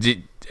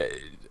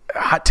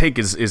hot take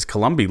is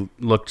Colombi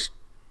looked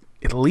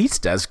at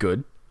least as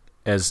good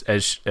as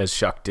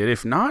Shuck did,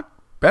 if not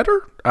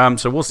better.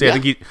 So we'll see. Yeah. I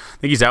think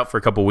he's out for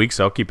a couple weeks.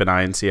 So I'll keep an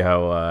eye and see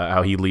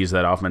how he leads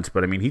that offense.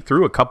 But I mean, he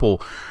threw a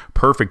couple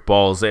perfect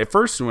balls. At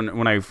first,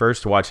 when I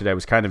first watched it, I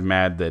was kind of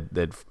mad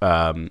that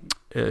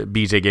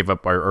BJ gave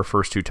up our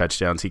first 2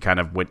 touchdowns, he kind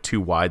of went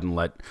too wide and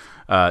let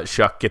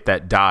Shuck get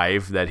that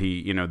dive that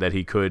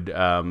he could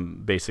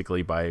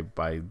basically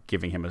by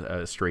giving him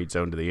a straight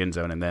zone to the end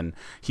zone, and then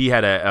he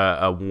had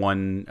a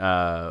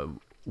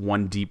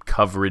one deep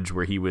coverage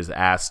where he was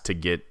asked to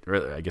get,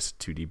 or I guess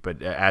 2 deep,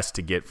 but asked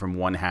to get from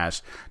one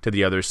hash to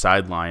the other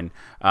sideline.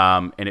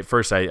 And at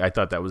first I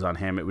thought that was on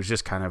him. It was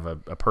just kind of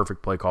a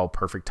perfect play call,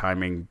 perfect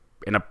timing,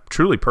 and a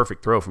truly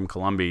perfect throw from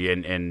Colombi.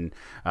 And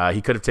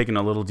he could have taken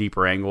a little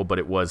deeper angle, but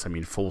it was,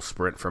 full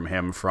sprint from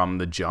him from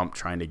the jump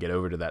trying to get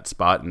over to that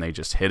spot, and they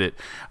just hit it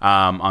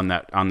on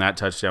that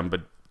touchdown.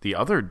 But the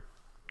other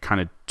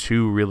kind of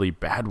 2 really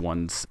bad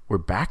ones were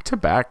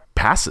back-to-back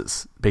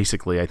passes,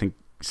 basically. I think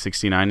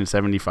 69 and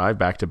 75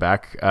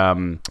 back-to-back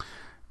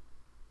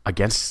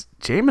against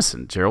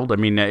Jameson, Gerald.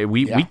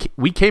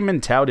 We came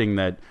in touting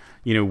that,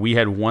 we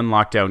had one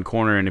lockdown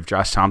corner, and if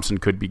Josh Thompson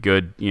could be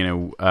good,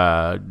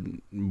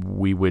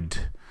 we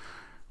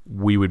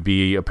would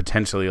be a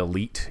potentially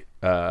elite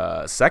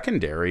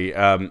secondary.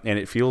 And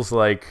it feels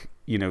like,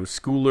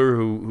 Schooler,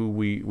 who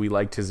we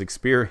liked his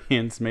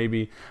experience,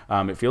 maybe.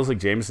 It feels like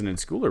Jameson and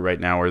Schooler right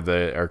now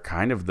are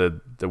kind of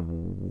the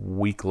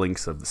weak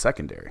links of the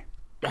secondary.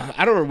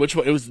 I don't remember which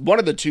one. It was one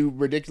of the 2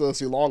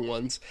 ridiculously long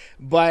ones.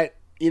 But,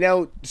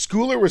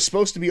 Schooler was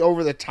supposed to be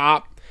over the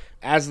top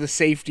as the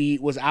safety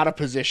was out of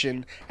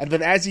position. And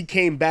then as he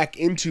came back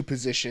into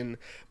position,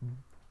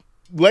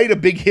 laid a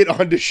big hit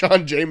on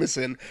Deshaun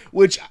Jameson,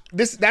 which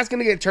that's going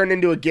to get turned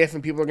into a GIF,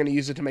 and people are going to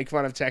use it to make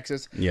fun of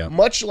Texas. Yeah.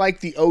 Much like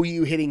the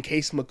OU hitting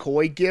Case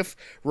McCoy GIF.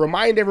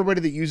 Remind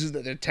everybody that uses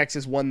that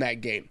Texas won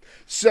that game.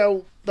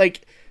 So,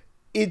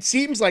 it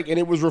seems like, and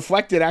it was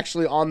reflected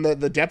actually on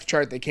the depth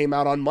chart that came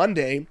out on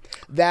Monday,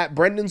 that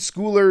Brendan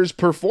Schooler's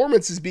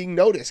performance is being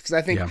noticed. Because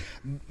I think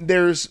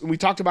we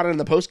talked about it in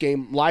the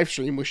post-game live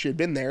stream, wish you had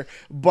been there,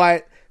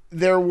 but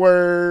there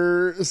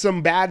were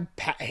some bad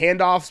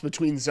handoffs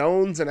between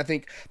zones, and I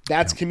think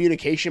that's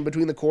communication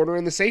between the corner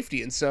and the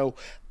safety. And so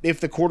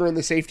if the corner and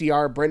the safety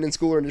are Brendan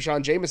Schooler and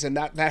Deshaun Jameson,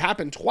 that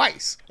happened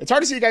twice. It's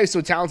hard to see a guy who's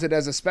so talented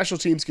as a special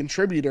teams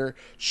contributor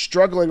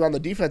struggling on the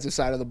defensive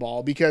side of the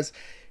ball, because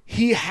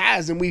he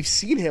has, and we've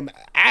seen him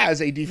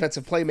as a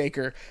defensive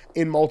playmaker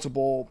in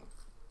multiple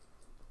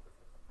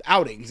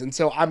outings. And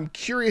so I'm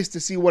curious to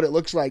see what it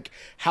looks like,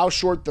 how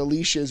short the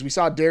leash is. We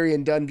saw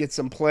Darian Dunn get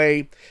some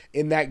play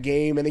in that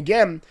game. And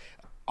again,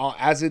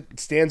 as it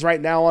stands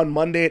right now on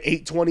Monday at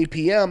 8:20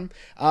 p.m.,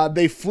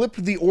 they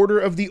flipped the order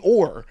of the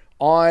or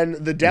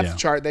on the depth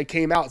chart that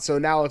came out. So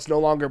now it's no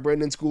longer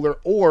Brendan Schooler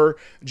or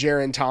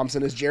Jaron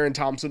Thompson. It's Jaron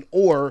Thompson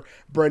or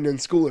Brendan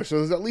Schooler. So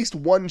there's at least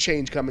one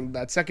change coming to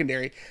that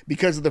secondary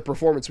because of the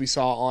performance we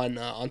saw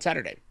on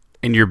Saturday.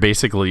 And you're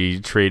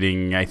basically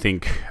trading, I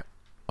think,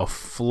 a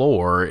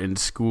floor in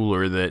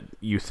Schooler that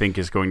you think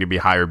is going to be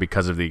higher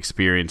because of the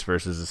experience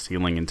versus the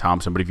ceiling in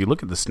Thompson. But if you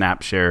look at the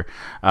snap share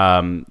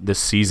this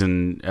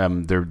season,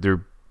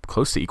 they're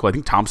close to equal. I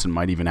think Thompson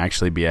might even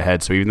actually be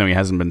ahead. So even though he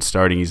hasn't been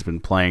starting, he's been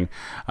playing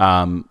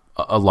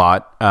a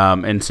lot.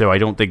 And so I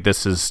don't think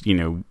this is,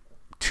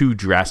 too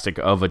drastic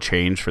of a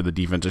change for the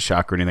defensive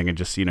shock or anything. And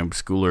just,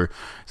 Schooler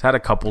has had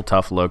a couple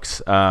tough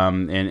looks.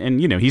 And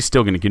he's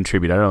still going to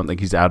contribute. I don't think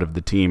he's out of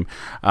the team.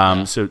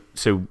 But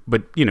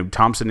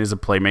Thompson is a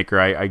playmaker.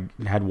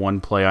 I had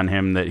one play on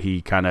him that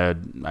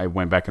I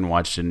went back and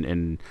watched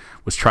and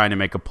was trying to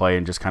make a play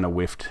and just kind of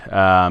whiffed.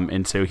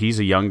 And so he's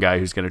a young guy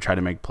who's going to try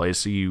to make plays.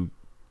 So you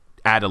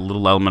add a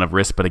little element of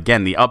risk, but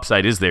again, the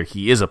upside is there.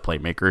 He is a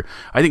playmaker.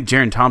 I think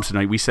Jaron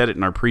Thompson, we said it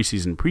in our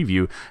preseason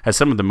preview, has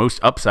some of the most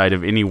upside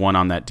of anyone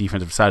on that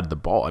defensive side of the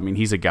ball.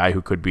 He's a guy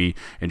who could be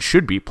and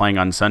should be playing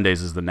on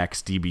Sundays as the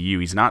next DBU.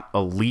 He's not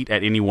elite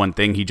at any one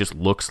thing. He just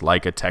looks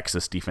like a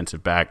Texas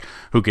defensive back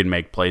who can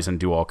make plays and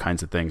do all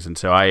kinds of things. And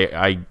so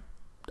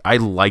I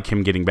like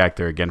him getting back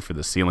there again for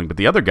the ceiling. But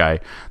the other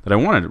guy that I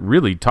want to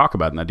really talk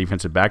about in that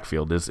defensive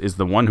backfield is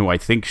the one who I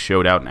think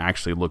showed out and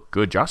actually looked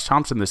good. Josh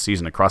Thompson this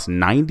season, across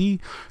 90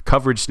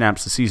 coverage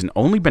snaps this season,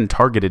 only been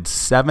targeted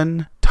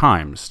 7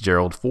 times,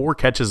 Gerald. 4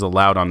 catches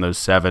allowed on those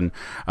 7.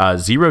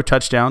 0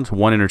 touchdowns,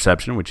 1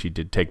 interception, which he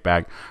did take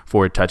back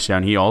for a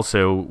touchdown. He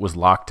also was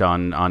locked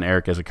on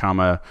Eric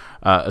Ezekama,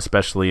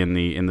 especially in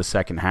the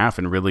second half,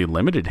 and really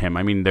limited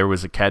him. There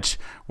was a catch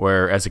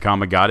where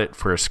Ezekama got it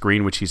for a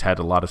screen, which he's had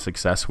a lot of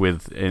success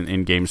with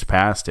in games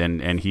past,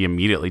 and he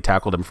immediately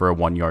tackled him for a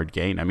 1-yard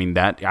gain.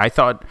 That I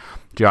thought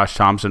Josh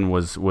Thompson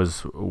was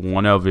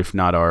one of, if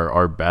not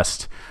our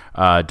best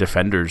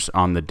defenders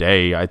on the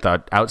day. I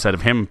thought outside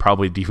of him,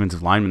 probably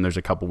defensive lineman, there's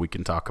a couple we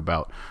can talk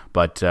about,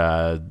 but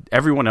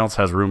everyone else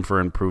has room for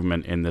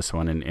improvement in this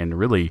one, and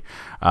really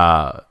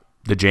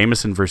the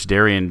Jameson versus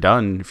Darian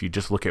Dunn, if you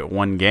just look at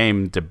one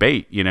game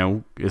debate,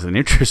 is an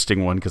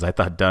interesting one, because I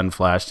thought Dunn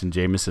flashed and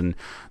Jameson,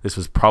 this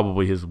was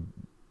probably his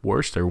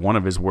worst, or one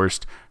of his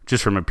worst,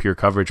 just from a pure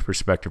coverage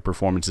perspective,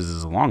 performances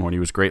as a Longhorn. He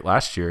was great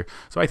last year,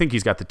 so I think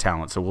he's got the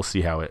talent. So we'll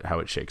see how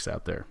it shakes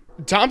out there.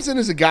 Thompson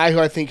is a guy who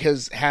I think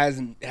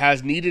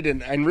has needed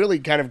and really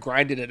kind of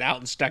grinded it out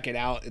and stuck it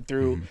out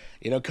through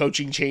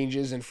coaching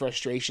changes and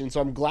frustration.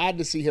 So I'm glad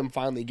to see him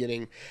finally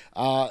getting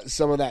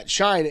some of that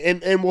shine.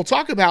 And we'll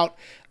talk about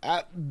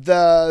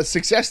the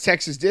success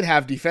Texas did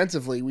have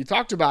defensively. We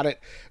talked about it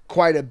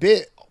quite a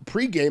bit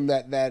pregame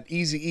that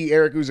Eazy-E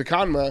Eric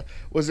Uzokonma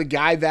was a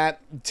guy that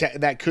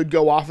could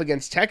go off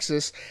against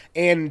Texas,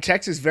 and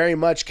Texas very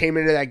much came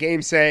into that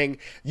game saying,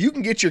 you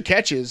can get your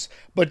catches,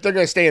 but they're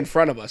going to stay in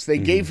front of us. They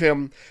gave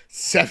him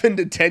 7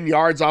 to 10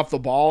 yards off the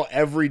ball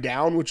every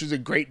down, which was a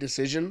great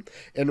decision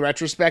in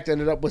retrospect.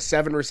 Ended up with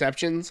 7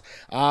 receptions,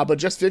 but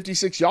just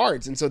 56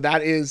 yards. And so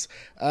that is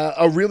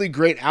a really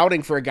great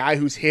outing for a guy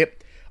who's hit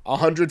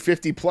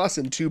 150 plus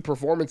in 2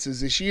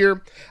 performances this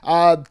year.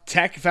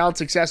 Tech found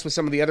success with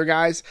some of the other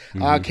guys.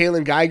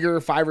 Kalen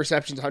Geiger, 5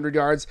 receptions, 100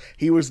 yards.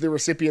 He was the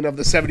recipient of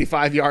the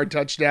 75-yard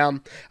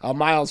touchdown.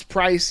 Miles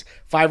Price,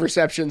 5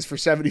 receptions for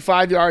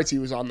 75 yards. He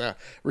was on the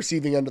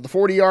receiving end of the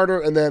 40-yarder.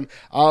 And then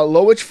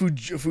Loic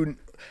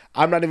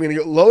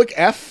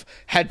F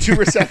had 2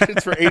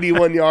 receptions for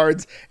 81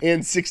 yards,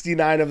 and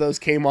 69 of those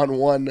came on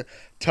 1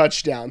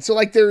 touchdown.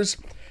 So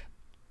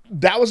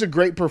that was a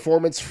great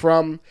performance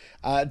from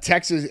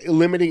Texas,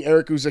 limiting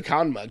Eric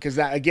Uzokonma, because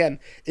that,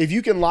 again, if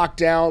you can lock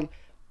down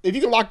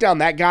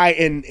that guy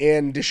and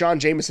Deshaun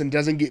Jameson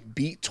doesn't get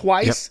beat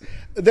twice,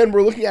 then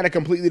we're looking at a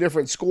completely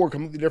different score,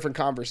 completely different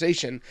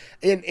conversation,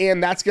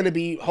 and that's going to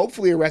be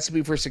hopefully a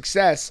recipe for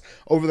success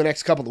over the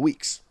next couple of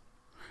weeks.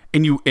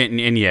 And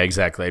yeah,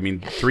 exactly. I mean,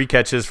 3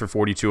 catches for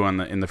 42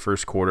 in the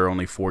first quarter,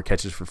 only 4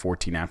 catches for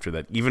 14 after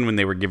that. Even when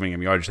they were giving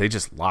him yardage, they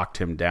just locked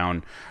him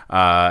down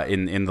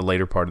in the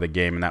later part of the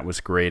game, and that was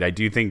great. I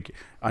do think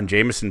on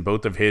Jameson,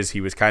 both of his, he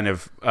was kind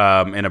of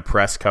in a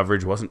press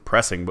coverage, wasn't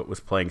pressing, but was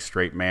playing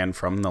straight man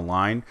from the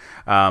line,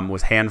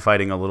 was hand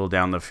fighting a little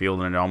down the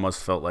field, and it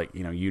almost felt like,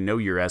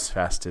 you're as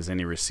fast as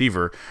any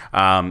receiver,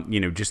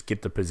 just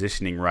get the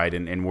positioning right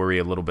and worry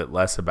a little bit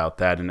less about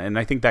that. And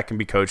I think that can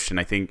be coached, and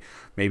I think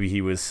maybe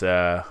he was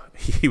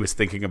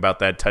thinking about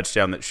that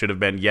touchdown that should have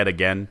been yet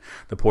again.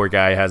 The poor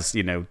guy has,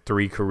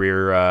 3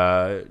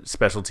 career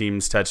special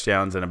teams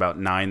touchdowns and about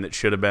 9 that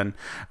should have been.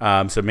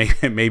 So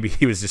maybe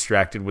he was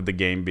distracted with the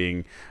game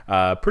being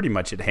pretty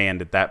much at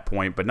hand at that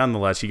point. But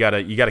nonetheless, you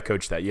gotta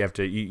coach that. You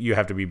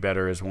have to be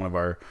better as one of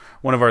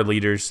our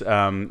leaders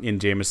in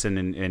Jameson,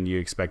 and you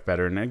expect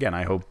better. And again,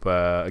 I hope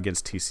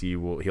against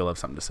TCU he'll have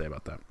something to say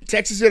about that.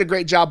 Texas did a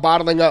great job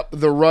bottling up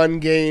the run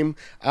game.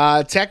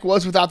 Tech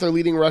was without their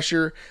leading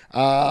rusher,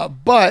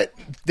 but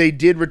they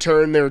did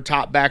return their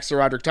top back, Sir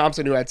Roderick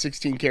Thompson, who had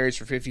 16 carries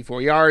for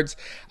 54 yards.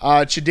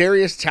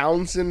 Chadarius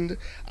Townsend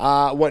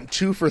went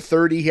 2 for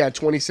 30. He had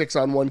 26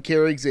 on 1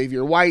 carry.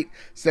 Xavier White,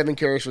 7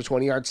 carries for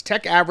 20 yards.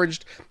 Tech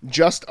averaged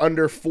just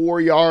under 4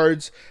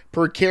 yards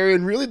per carry.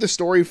 And really the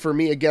story for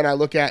me, again, I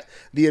look at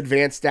the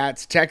advanced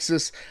stats.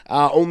 Texas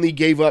only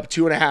gave up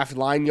 2.5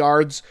 line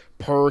yards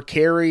per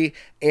carry,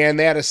 and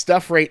they had a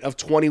stuff rate of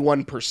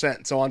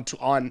 21%. So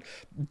on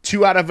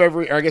 2 out of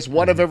every, or I guess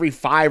 1 of every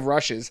 5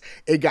 rushes,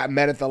 it got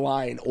met at the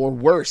line or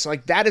worse.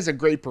 Like, that is a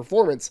great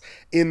performance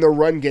in the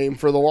run game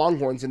for the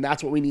Longhorns, and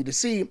that's what we need to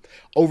see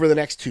over the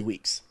next 2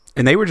 weeks.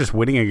 And they were just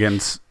winning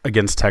against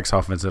Tech's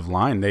offensive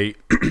line. They,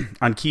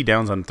 on key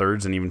downs on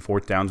thirds and even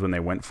fourth downs when they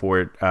went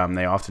for it,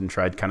 they often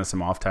tried kind of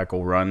some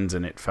off-tackle runs,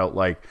 and it felt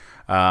like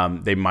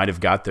they might have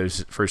got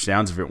those first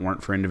downs if it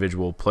weren't for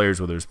individual players,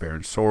 whether it was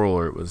Baron Sorrell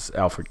or it was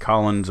Alfred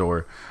Collins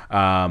or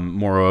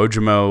Moro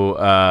Ojimo.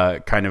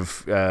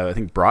 I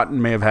think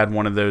Broughton may have had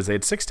one of those. They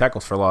had 6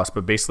 tackles for loss,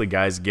 but basically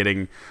guys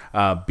beating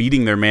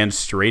their man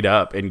straight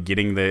up and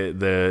getting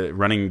the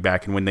running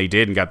back, and when they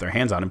did and got their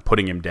hands on him,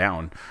 putting him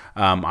down.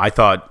 I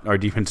thought our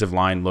defensive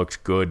line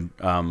looked good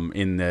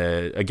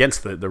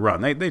against the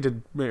run. They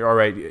did all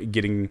right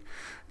getting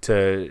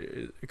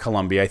to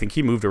Columbia. I think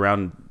he moved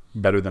around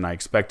better than I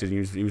expected.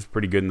 He was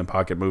pretty good in the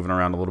pocket, moving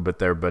around a little bit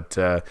there. But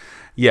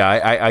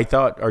I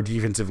thought our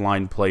defensive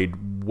line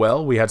played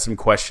well. We had some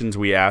questions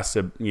we asked,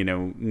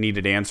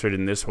 needed answered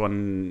in this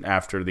one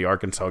after the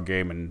Arkansas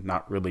game, and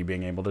not really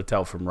being able to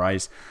tell from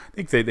Rice.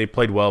 I think they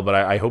played well, but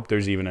I hope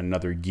there's even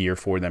another gear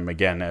for them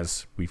again,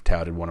 as we've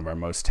touted one of our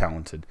most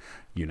talented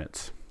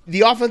units.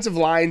 The offensive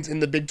lines in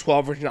the Big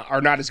 12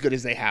 are not as good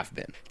as they have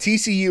been.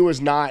 TCU is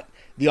not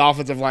the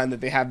offensive line that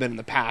they have been in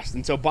the past.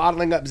 And so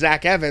bottling up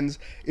Zach Evans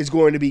is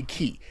going to be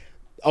key.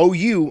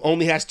 OU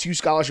only has 2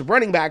 scholarship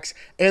running backs,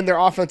 and their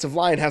offensive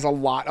line has a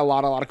lot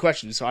of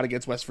questions. You saw it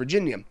against West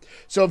Virginia.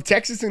 So if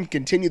Texas can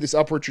continue this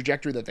upward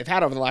trajectory that they've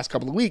had over the last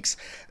couple of weeks,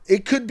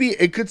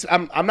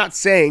 I'm not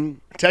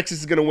saying Texas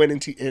is going to win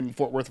in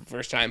Fort Worth for the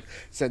first time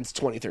since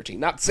 2013.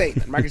 Not saying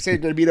that. I'm not going to say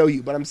they're going to beat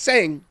OU, but I'm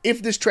saying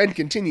if this trend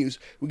continues,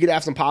 we could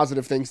have some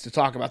positive things to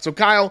talk about. So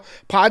Kyle,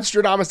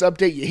 Podstradamus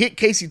update. You hit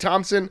Casey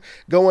Thompson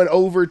going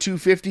over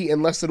 250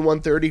 and less than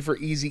 130 for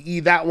Eazy-E.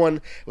 That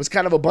one was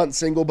kind of a bunt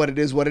single, but it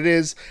is what it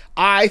is.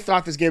 I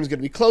thought this game was going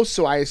to be close,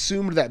 so I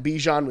assumed that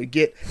Bijan would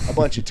get a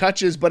bunch of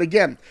touches. But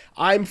again,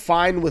 I'm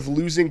fine with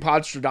losing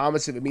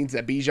Podstradamus if it means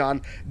that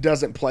Bijan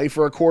doesn't play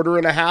for a quarter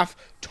and a half.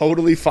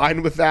 Totally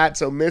fine with that.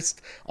 So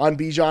missed on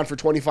Bijan for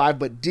 25,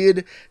 but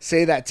did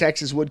say that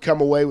Texas would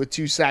come away with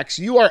 2 sacks.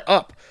 You are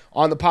up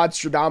on the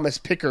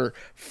Podstradamus picker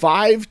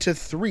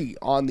 5-3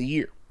 on the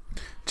year.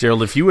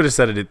 Gerald, if you would have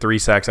said it at 3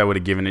 sacks, I would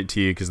have given it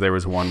to you because there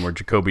was one where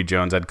Jacoby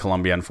Jones had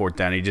Columbia on 4th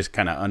down. He just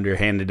kind of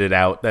underhanded it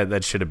out.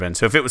 That should have been.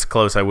 So if it was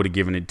close, I would have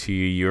given it to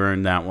you. You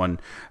earned that one.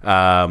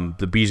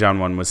 The Bijan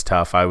one was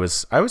tough. I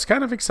was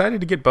kind of excited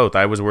to get both.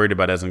 I was worried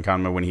about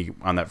Ezenkanma when he,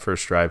 on that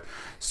first drive,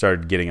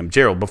 started getting him.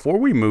 Gerald, before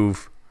we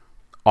move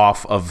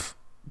off of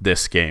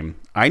this game,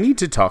 I need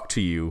to talk to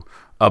you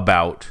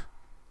about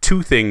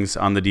 2 things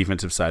on the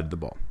defensive side of the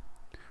ball.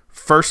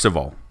 First of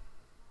all,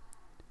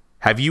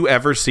 have you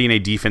ever seen a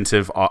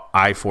defensive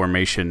I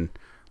formation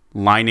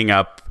lining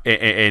up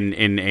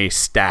in a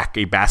stack,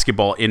 a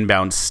basketball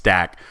inbound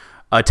stack,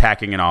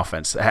 attacking an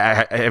offense?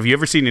 Have you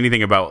ever seen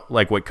anything about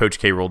like what Coach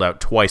K rolled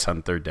out twice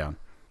on 3rd down?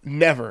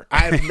 Never.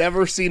 I've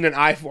never seen an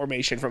I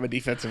formation from a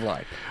defensive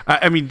line.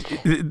 I mean,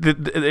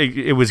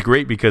 it was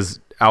great because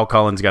Al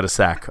Collins got a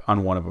sack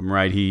on one of them,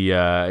 right?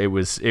 It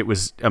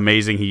was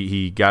amazing.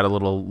 He got a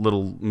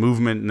little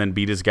movement and then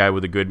beat his guy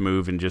with a good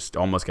move and just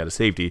almost got a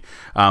safety.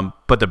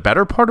 But the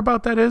better part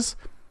about that is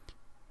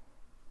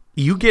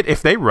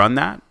if they run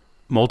that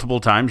multiple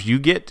times, you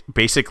get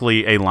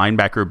basically a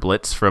linebacker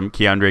blitz from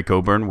Keandre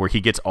Coburn where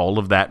he gets all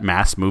of that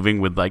mass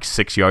moving with like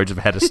 6 yards of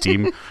head of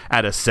steam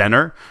at a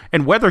center.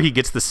 And whether he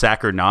gets the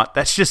sack or not,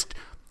 that's just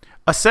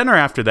a center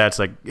after that's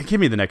like, give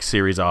me the next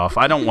series off.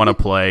 I don't want to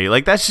play.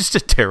 Like, that's just a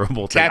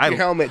terrible thing. Tap your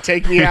helmet.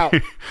 Take me out.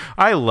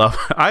 I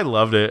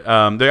loved it.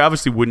 They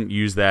obviously wouldn't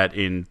use that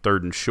in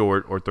 3rd and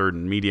short or 3rd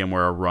and medium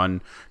where a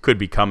run could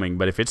be coming.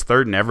 But if it's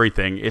 3rd and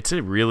everything, it's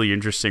a really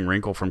interesting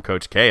wrinkle from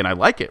Coach K. And I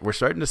like it. We're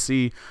starting to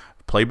see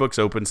playbooks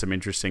open some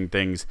interesting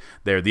things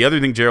there. The other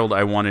thing, Gerald,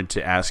 I wanted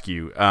to ask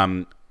you,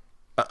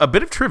 a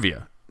bit of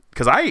trivia,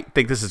 because I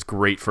think this is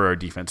great for our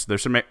defense.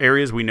 There's some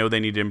areas we know they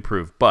need to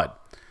improve, but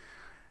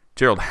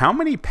Gerald, how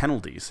many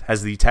penalties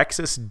has the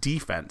Texas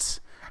defense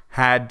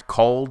had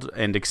called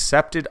and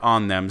accepted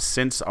on them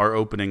since our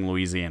opening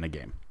Louisiana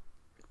game?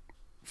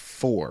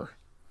 4.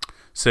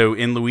 So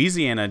in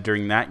Louisiana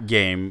during that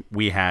game,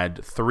 we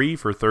had 3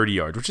 for 30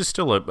 yards, which is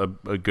still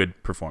a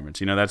good performance.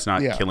 You know, that's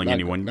not killing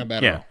anyone. Not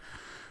bad at all.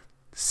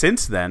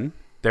 Since then,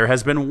 there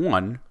has been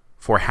 1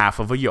 for half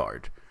of a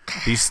yard.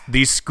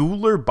 The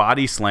Schooler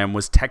body slam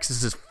was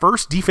Texas's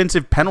first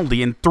defensive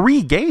penalty in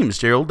 3 games,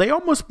 Gerald. They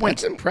almost went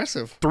That's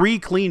impressive. 3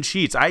 clean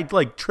sheets. I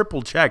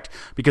triple checked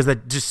because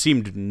that just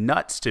seemed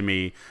nuts to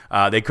me.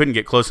 They couldn't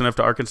get close enough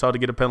to Arkansas to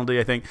get a penalty,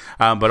 I think.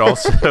 But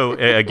also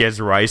against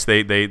Rice,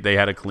 they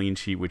had a clean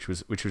sheet, which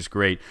was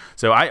great.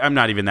 So I'm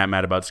not even that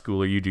mad about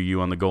Schooler. You do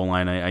you on the goal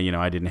line.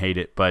 I didn't hate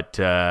it, but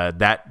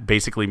that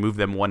basically moved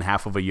them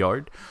 1/2 of a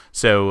yard.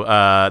 So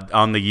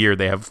on the year,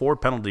 they have 4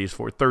 penalties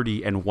for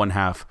 30 and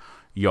 1/2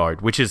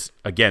 yard, which is,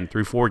 again,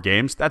 through 4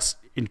 games, that's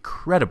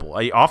incredible.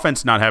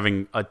 Offense not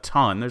having a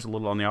ton. There's a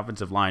little on the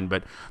offensive line,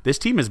 but this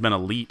team has been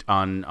elite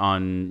on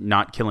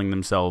not killing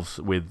themselves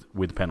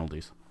with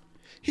penalties.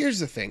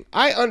 Here's the thing.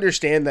 I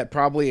understand that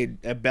probably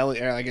a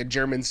belly, or like a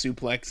German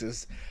suplex,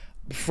 is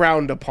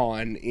frowned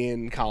upon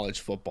in college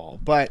football,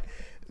 but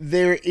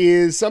there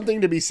is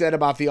something to be said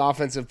about the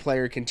offensive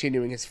player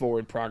continuing his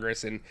forward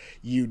progress and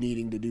you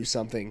needing to do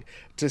something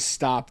to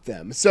stop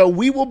them. So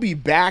we will be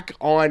back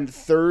on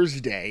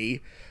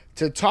Thursday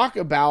to talk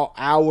about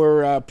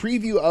our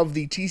preview of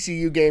the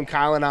TCU game.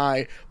 Kyle and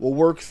I will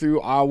work through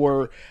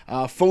our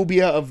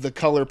phobia of the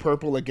color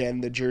purple.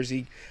 Again, the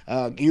jersey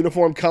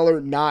uniform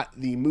color, not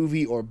the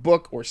movie or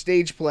book or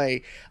stage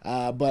play,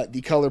 but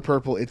the color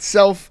purple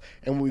itself.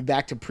 And we'll be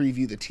back to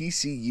preview the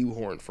TCU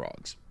Horned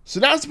Frogs. So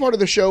now it's the part of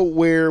the show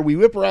where we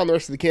whip around the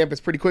rest of the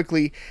campus pretty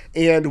quickly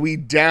and we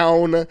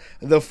down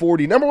the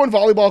 40. Number 1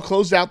 volleyball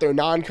closed out their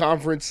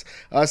non-conference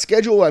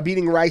schedule,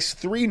 beating Rice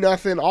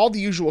 3-0. All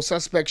the usual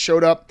suspects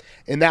showed up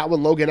in that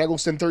one. Logan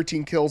Eggleston,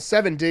 13 kills,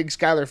 7 digs.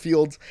 Skylar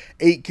Fields,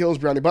 8 kills.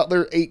 Brownie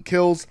Butler, 8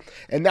 kills.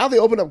 And now they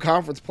open up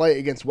conference play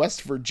against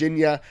West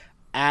Virginia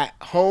at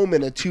home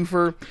in a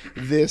twofer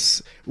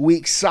this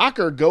week.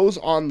 Soccer goes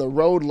on the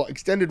road,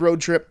 extended road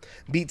trip,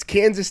 beats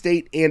Kansas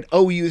State and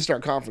OU to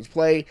start conference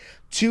play.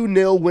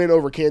 2-0 win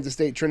over Kansas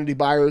State. Trinity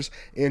Byers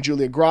and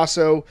Julia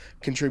Grosso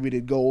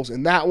contributed goals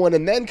in that one.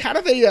 And then kind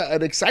of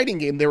an exciting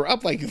game. They were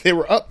up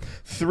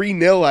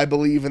 3-0, I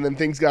believe, and then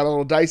things got a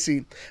little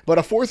dicey. But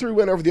a 4-3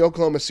 win over the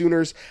Oklahoma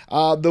Sooners.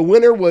 The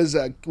winner was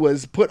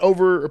put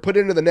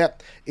into the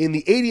net in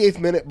the 88th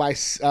minute by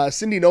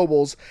Cindy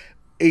Nobles.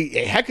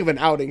 A heck of an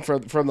outing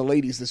from the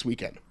ladies this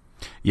weekend.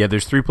 Yeah,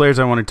 there's 3 players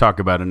I want to talk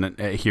about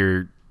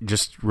here.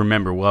 Just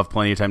remember, we'll have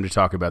plenty of time to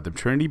talk about them.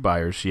 Trinity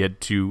Byers, she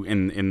had 2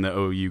 in the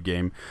OU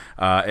game.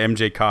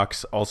 MJ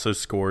Cox also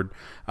scored,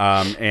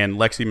 and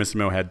Lexi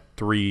Missimo had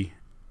 3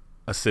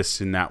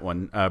 assists in that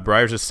one.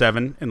 Byers is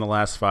 7 in the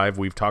last 5.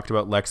 We've talked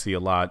about Lexi a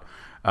lot.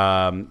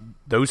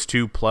 Those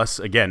 2 plus,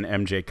 again,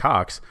 MJ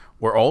Cox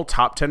were all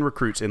top 10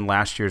 recruits in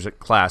last year's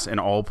class and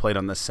all played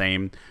on the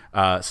same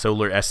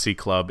Solar SC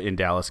club in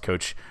Dallas,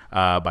 coached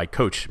by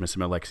Coach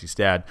Missimo, Lexi's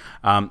dad.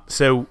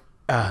 So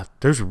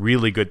there's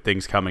really good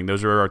things coming.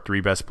 Those are our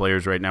 3 best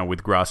players right now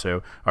with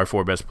Grasso, our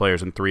 4 best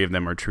players, and 3 of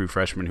them are true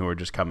freshmen who are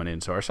just coming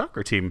in. So our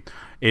soccer team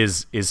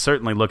is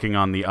certainly looking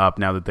on the up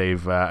now that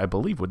they've, I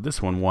believe, with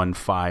this one, won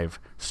 5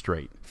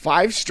 straight.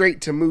 5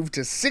 straight to move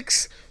to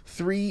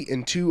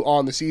 6-3-2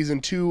 on the season,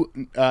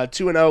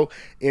 2-0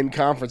 in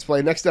conference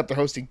play. Next up, they're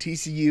hosting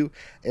TCU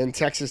and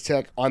Texas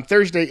Tech on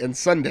Thursday and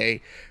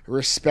Sunday,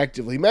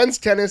 respectively. Men's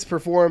tennis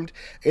performed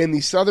in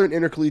the Southern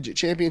Intercollegiate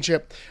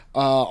Championship.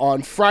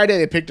 On Friday,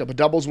 they picked up a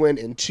doubles win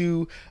in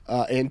two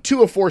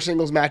of 4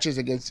 singles matches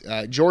against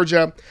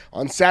Georgia.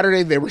 On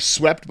Saturday, they were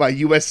swept by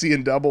USC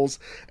in doubles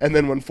and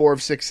then won 4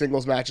 of 6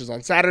 singles matches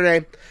on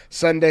Saturday.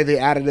 Sunday, they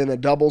added in a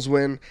doubles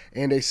win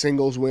and a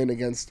singles win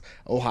against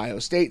Ohio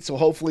State. So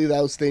hopefully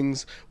those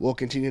things will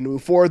continue to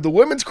move forward. The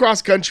women's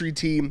cross country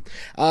team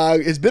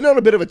has been on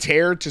a bit of a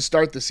tear to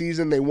start the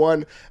season. They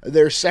won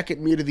their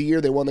second meet of the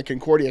year. They won the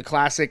Concordia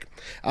Classic.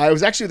 It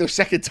was actually their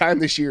second time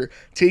this year,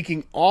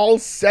 taking all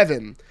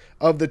 7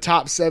 of the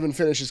top 7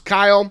 finishes.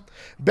 Kyle,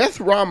 Beth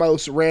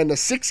Ramos ran a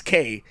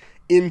 6K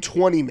in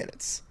 20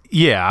 minutes.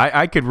 Yeah,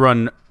 I could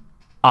run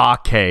a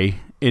K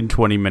in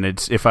 20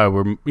 minutes if I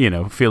were,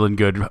 feeling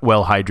good,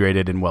 well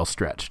hydrated, and well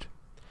stretched.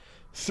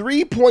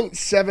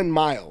 3.7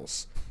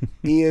 miles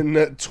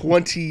in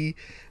 20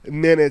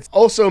 minutes.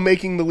 Also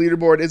making the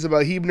leaderboard,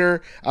 Isabel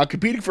Hebner,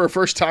 competing for her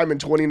first time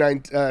since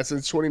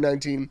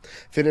 2019,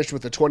 finished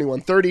with a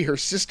 21:30. Her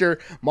sister,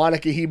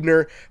 Monica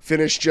Hebner,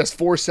 finished just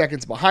 4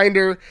 seconds behind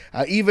her.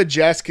 Eva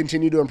Jess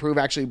continued to improve,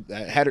 actually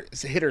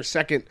hit her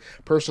second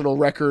personal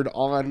record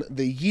on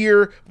the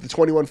year, the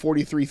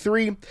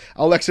 21:43.3.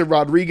 Alexa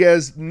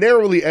Rodriguez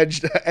narrowly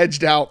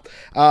edged out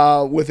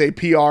with a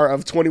PR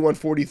of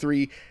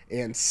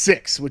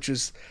 21:43.6, which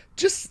is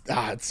just,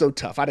 it's so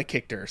tough. I'd have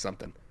kicked her or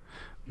something.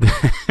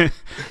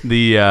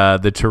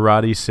 The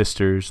Tirati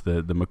sisters,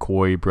 the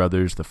McCoy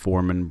brothers, the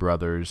Foreman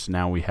brothers.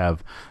 Now we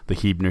have the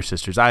Hebner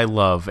sisters. I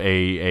love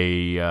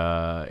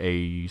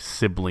a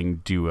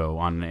sibling duo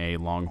on a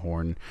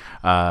Longhorn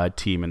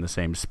team in the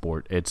same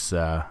sport. It's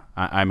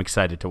I'm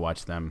excited to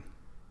watch them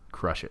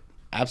crush it.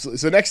 Absolutely.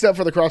 So next up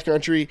for the cross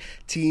country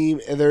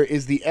team, there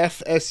is the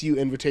FSU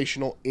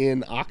Invitational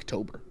in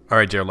October. All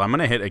right, Gerald, I'm going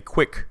to hit a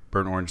quick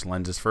burnt orange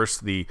lenses.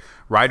 First, the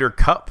Ryder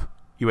Cup.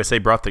 USA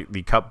brought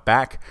the cup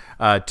back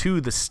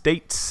to the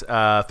States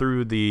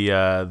through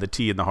the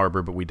T in the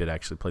harbor, but we did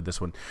actually play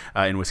this one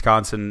in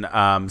Wisconsin.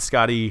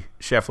 Scotty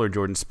Scheffler,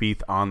 Jordan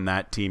Spieth on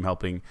that team,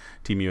 helping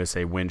Team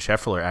USA win.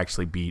 Scheffler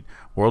actually beat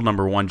world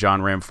number 1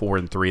 John Ram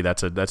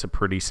 4-3. That's a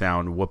pretty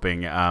sound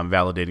whooping.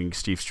 Validating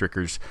Steve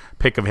Stricker's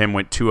pick of him,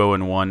 went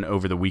 2-0-1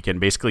 over the weekend.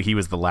 Basically, he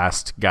was the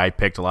last guy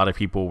picked. A lot of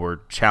people were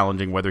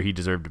challenging whether he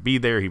deserved to be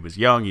there. He was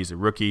young. He's a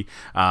rookie,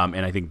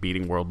 and I think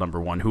beating world number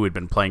 1, who had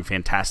been playing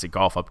fantastic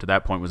golf up to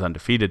that point, was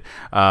undefeated,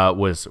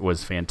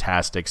 was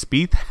fantastic.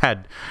 Spieth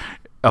had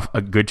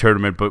a good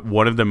tournament, but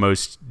one of the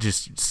most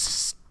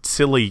just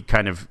silly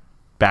kind of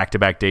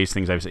back-to-back days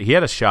things I've seen. He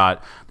had a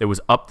shot that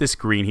was up this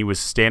green. He was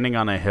standing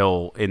on a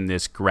hill in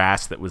this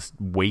grass that was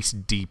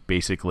waist deep,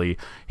 basically.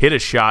 Hit a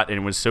shot,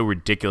 and it was so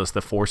ridiculous.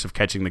 The force of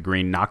catching the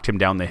green knocked him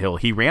down the hill.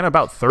 He ran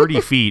about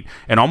 30 feet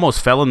and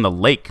almost fell in the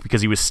lake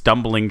because he was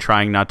stumbling,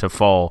 trying not to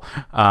fall.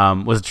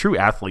 Was a true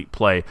athlete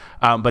play,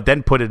 but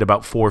then put it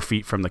about 4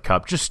 feet from the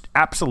cup. Just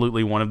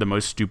absolutely one of the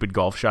most stupid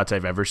golf shots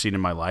I've ever seen in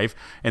my life.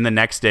 And the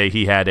next day,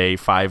 he had a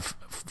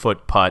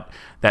 5-foot putt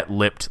that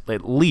lipped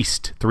at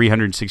least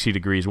 360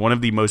 degrees. One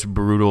of the most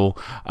brutal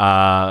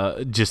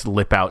just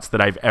lip outs that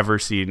I've ever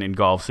seen in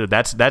golf. So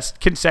that's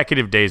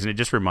consecutive days, and it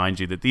just reminds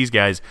you that these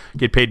guys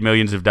get paid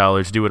millions of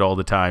dollars, do it all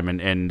the time,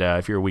 and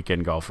if you're a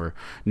weekend golfer,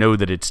 know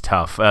that it's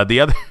tough.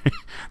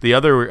 The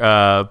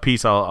other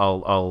piece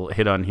I'll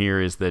hit on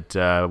here is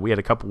that we had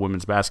a couple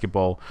women's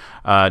basketball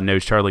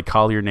notes. Charlie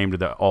Collier named to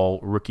the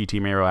all-rookie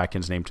team, Arrow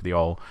Atkins named to the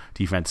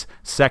all-defense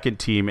second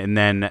team, and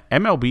then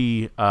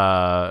MLB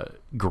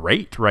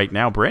great right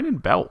now, Brandon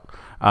Belt,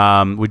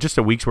 with just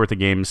a week's worth of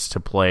games to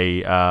play,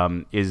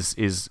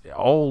 is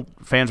all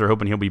fans are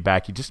hoping he'll be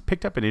back. He just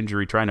picked up an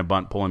injury trying to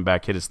bunt, pulling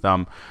back, hit his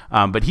thumb,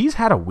 but he's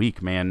had a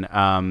week,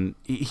 man.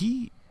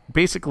 He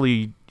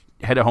basically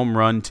hit a home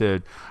run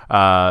to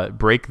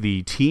break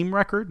the team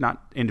record,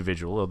 not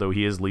individual, although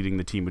he is leading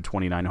the team with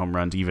 29 home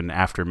runs even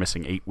after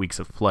missing 8 weeks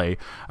of play.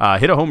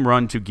 Hit a home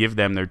run to give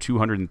them their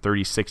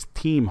 236th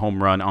team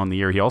home run on the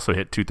year. He also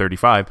hit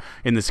 235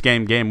 in the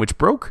same game, which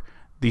broke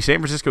the San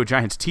Francisco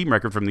Giants team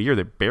record from the year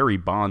that Barry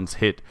Bonds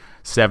hit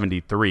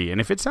 73.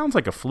 And if it sounds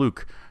like a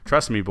fluke,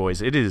 trust me,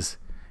 boys, it is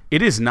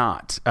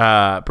not.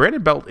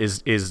 Brandon Belt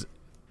is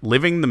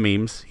living the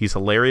memes. He's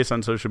hilarious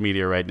on social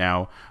media right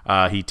now.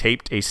 He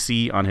taped a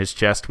C on his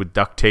chest with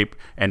duct tape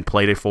and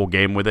played a full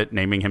game with it,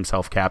 naming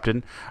himself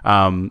captain,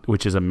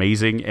 which is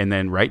amazing. And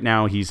then right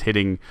now he's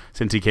hitting,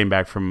 since he came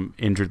back from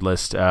injured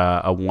list,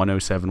 a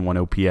 107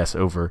 OPS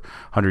over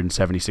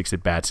 176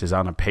 at-bats, is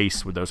on a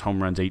pace with those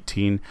home runs,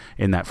 18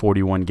 in that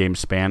 41-game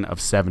span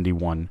of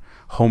 71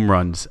 home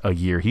runs a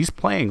year. He's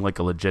playing like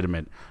a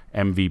legitimate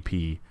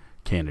MVP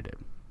candidate.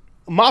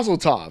 Mazel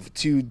tov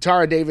to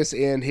Tara Davis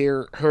and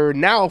her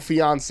now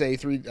fiance,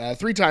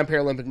 three-time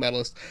Paralympic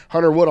medalist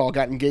Hunter Woodall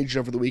got engaged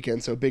over the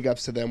weekend. So big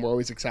ups to them. We're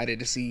always excited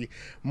to see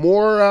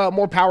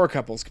more power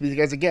couples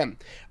because again,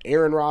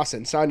 Aaron Ross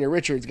and Sonia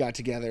Richards got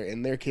together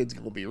and their kids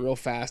will be real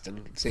fast.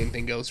 And same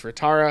thing goes for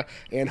Tara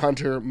and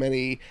Hunter.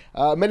 Many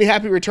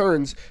happy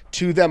returns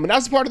to them. And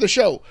that's part of the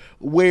show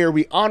where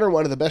we honor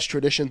one of the best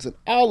traditions in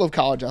all of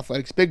college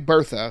athletics, Big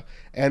Bertha,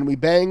 and we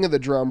bang the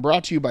drum.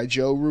 Brought to you by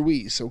Joe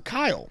Ruiz. So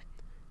Kyle,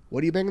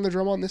 what are you banging the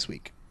drum on this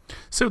week?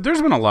 So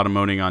there's been a lot of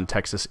moaning on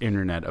Texas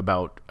internet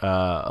about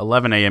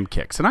 11 a.m.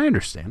 kicks, and I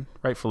understand,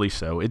 rightfully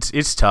so.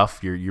 It's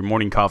tough. Your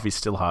morning coffee's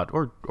still hot,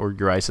 or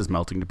your ice is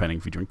melting, depending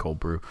if you drink cold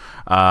brew.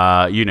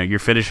 You're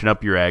finishing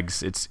up your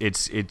eggs.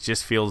 It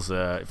just feels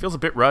a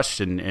bit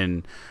rushed,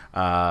 and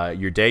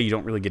your day you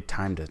don't really get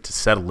time to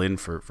settle in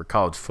for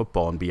college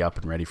football and be up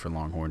and ready for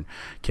Longhorn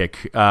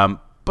kick.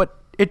 But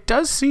it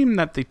does seem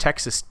that the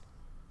Texas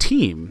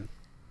team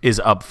is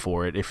up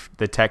for it. If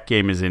the Tech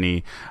game is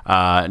any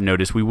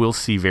notice, we will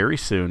see very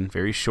soon,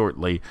 very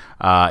shortly,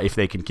 if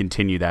they can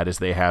continue that, as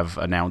they have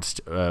announced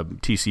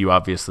TCU,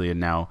 obviously, and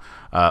now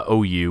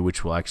OU,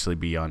 which will actually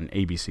be on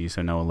ABC,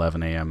 so no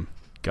 11 a.m.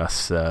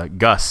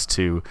 Gus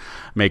to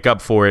make up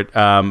for it.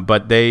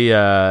 But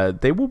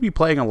they will be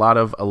playing a lot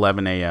of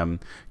 11 a.m.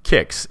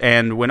 kicks.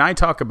 And when I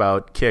talk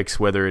about kicks,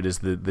 whether it is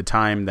the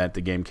time that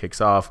the game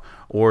kicks off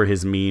or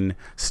his mean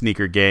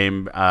sneaker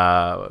game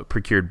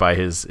procured by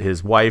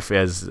his wife,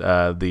 as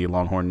the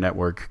Longhorn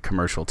Network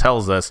commercial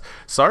tells us,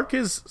 Sark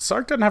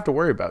doesn't have to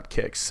worry about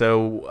kicks.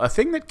 So a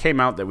thing that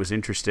came out that was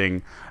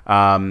interesting,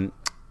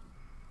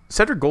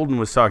 Cedric Golden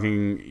was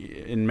talking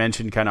and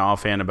mentioned kind of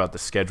offhand about the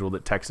schedule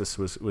that Texas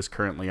was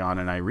currently on,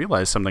 and I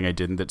realized something I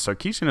didn't, that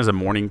Sarkisian is a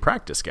morning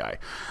practice guy.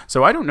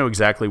 So I don't know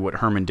exactly what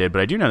Herman did,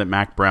 but I do know that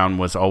Mac Brown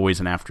was always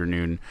an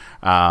afternoon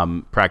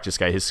practice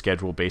guy. His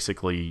schedule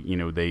basically,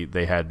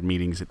 they had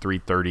meetings at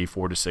 3:30,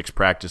 4 to 6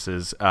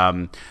 practices.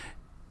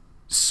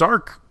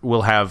 Sark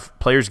will have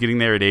players getting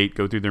there at 8,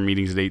 go through their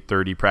meetings at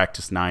 8:30,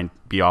 practice 9,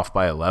 be off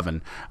by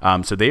 11.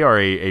 So they are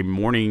a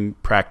morning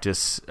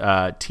practice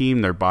team.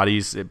 Their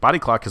body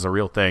clock is a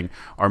real thing,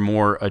 are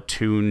more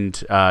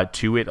attuned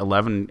to it.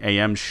 11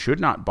 a.m. should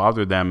not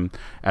bother them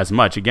as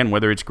much. Again,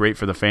 whether it's great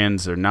for the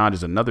fans or not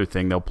is another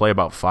thing. They'll play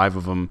about 5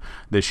 of them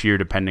this year,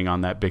 depending on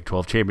that Big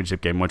 12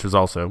 championship game, which was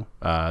also,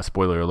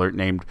 spoiler alert,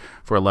 named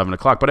for 11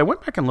 o'clock. But I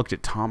went back and looked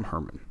at Tom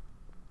Herman.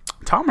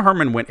 Tom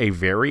Herman went a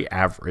very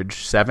average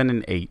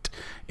 7-8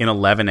 in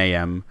 11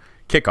 a.m.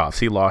 kickoffs.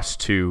 He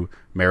lost to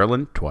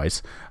Maryland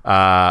twice,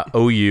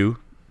 OU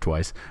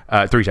twice,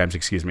 3 times,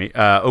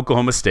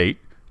 Oklahoma State,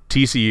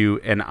 TCU,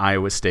 and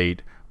Iowa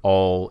State,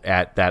 all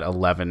at that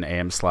 11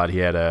 a.m. slot. He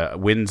had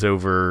wins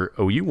over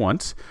OU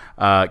once,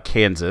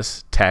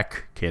 Kansas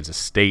Tech, Kansas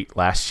State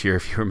last year,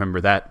 if you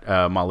remember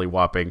that,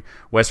 molly-whopping,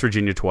 West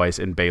Virginia twice,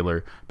 and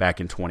Baylor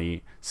back in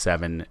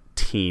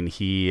 2017.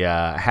 He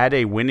had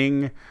a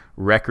winning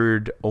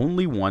record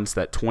only once,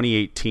 that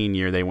 2018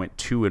 year. They went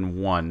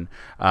 2-1,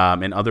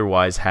 and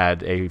otherwise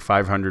had a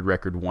 500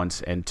 record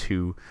once and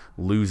 2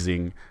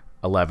 losing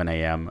 11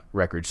 a.m.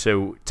 records.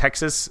 So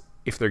Texas,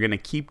 if they're going to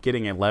keep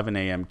getting 11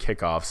 a.m.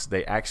 kickoffs,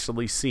 they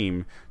actually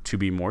seem to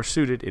be more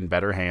suited, in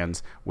better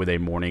hands, with a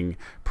morning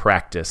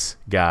practice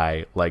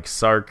guy like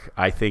Sark.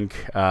 I think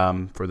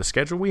for the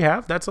schedule we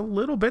have, that's a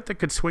little bit that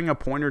could swing a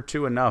point or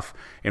two enough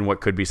in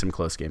what could be some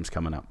close games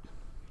coming up.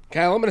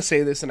 Kyle, I'm going to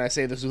say this, and I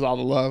say this with all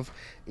the love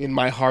in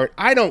my heart.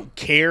 I don't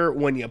care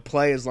when you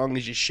play as long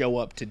as you show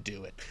up to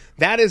do it.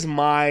 That is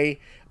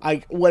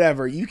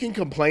whatever. You can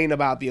complain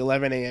about the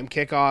 11 a.m.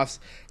 kickoffs.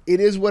 It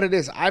is what it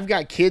is. I've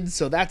got kids,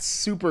 so that's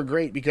super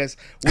great because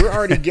we're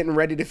already getting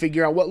ready to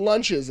figure out what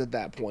lunch is at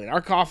that point.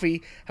 Our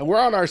coffee, and we're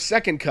on our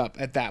second cup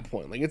at that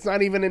point. Like, it's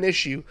not even an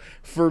issue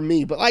for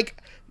me. But,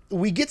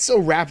 we get so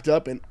wrapped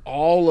up in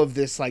all of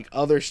this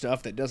other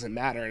stuff that doesn't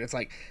matter, and it's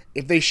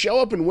if they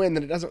show up and win,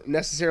 then it doesn't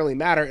necessarily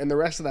matter, and the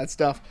rest of that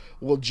stuff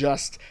will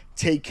just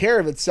take care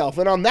of itself.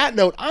 And on that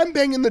note, I'm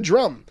banging the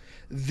drum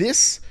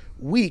this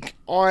week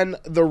on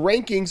the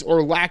rankings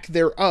or lack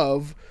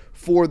thereof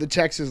for the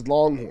Texas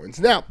Longhorns.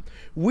 Now,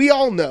 we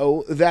all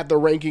know that the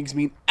rankings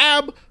mean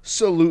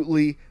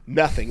absolutely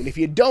nothing. And if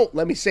you don't,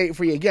 let me say it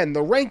for you again.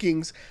 The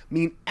rankings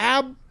mean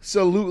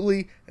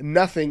absolutely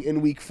nothing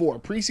in week 4.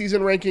 Preseason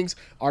rankings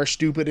are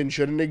stupid and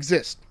shouldn't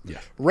exist. Yeah.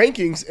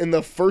 Rankings in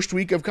the first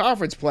week of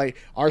conference play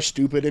are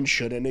stupid and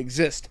shouldn't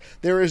exist.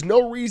 There is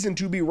no reason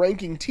to be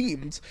ranking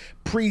teams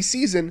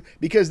preseason,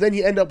 because then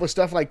you end up with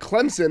stuff like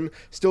Clemson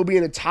still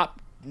being a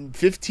top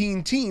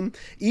 15 team,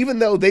 even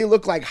though they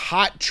look like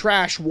hot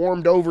trash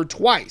warmed over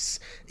twice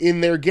in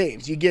their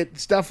games. You get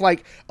stuff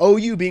like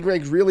OU being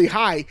ranked really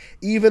high,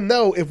 even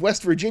though if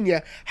West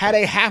Virginia had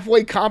a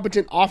halfway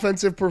competent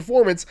offensive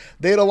performance,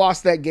 they'd have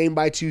lost that game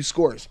by 2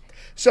 scores.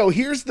 So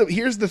here's the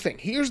thing.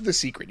 Here's the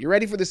secret. You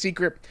ready for the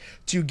secret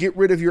to get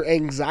rid of your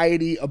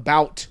anxiety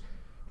about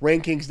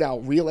rankings? Now,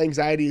 real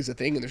anxiety is a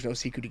thing, and there's no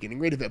secret to getting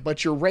rid of it,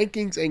 but your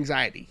rankings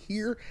anxiety,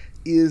 here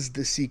is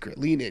the secret.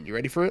 Lean in. You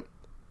ready for it?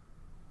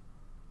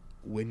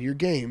 Win your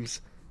games,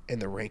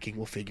 and the ranking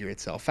will figure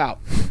itself out.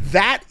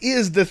 That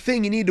is the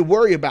thing you need to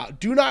worry about.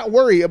 Do not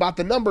worry about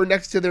the number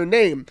next to their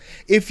name.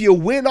 If you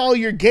win all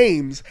your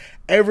games,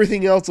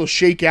 everything else will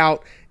shake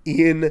out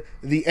in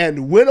the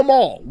end. Win them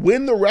all.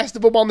 Win the rest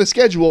of them on the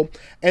schedule,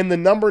 and the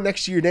number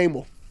next to your name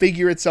will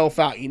figure itself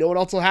out. You know what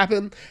else will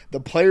happen? The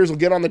players will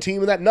get on the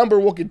team, and that number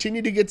will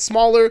continue to get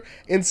smaller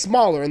and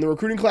smaller, and the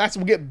recruiting class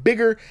will get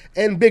bigger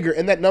and bigger,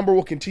 and that number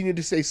will continue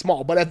to stay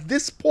small. But at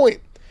this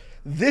point,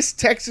 this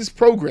Texas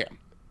program,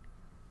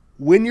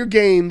 win your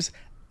games,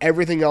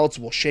 everything else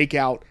will shake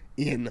out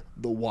in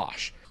the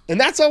wash. And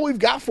that's all we've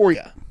got for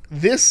you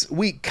this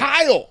week.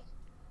 Kyle,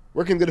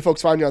 where can good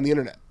folks find you on the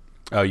internet?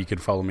 Oh, you can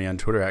follow me on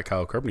Twitter at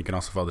Kyle Corbin. You can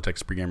also follow the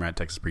Texas Pregamer at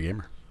Texas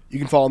Pregamer. You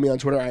can follow me on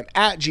Twitter. I'm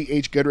at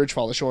GH Goodrich.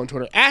 Follow the show on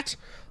Twitter at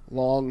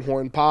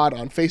Longhorn Pod,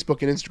 on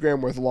Facebook and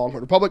Instagram with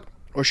Longhorn Republic,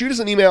 or shoot us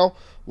an email,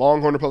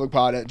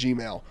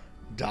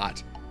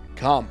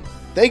 longhornrepublicpod@gmail.com.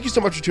 Thank you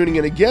so much for tuning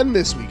in again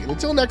this week, and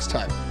until next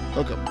time,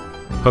 hook 'em.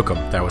 Hook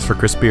 'em. That was for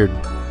Chris Beard.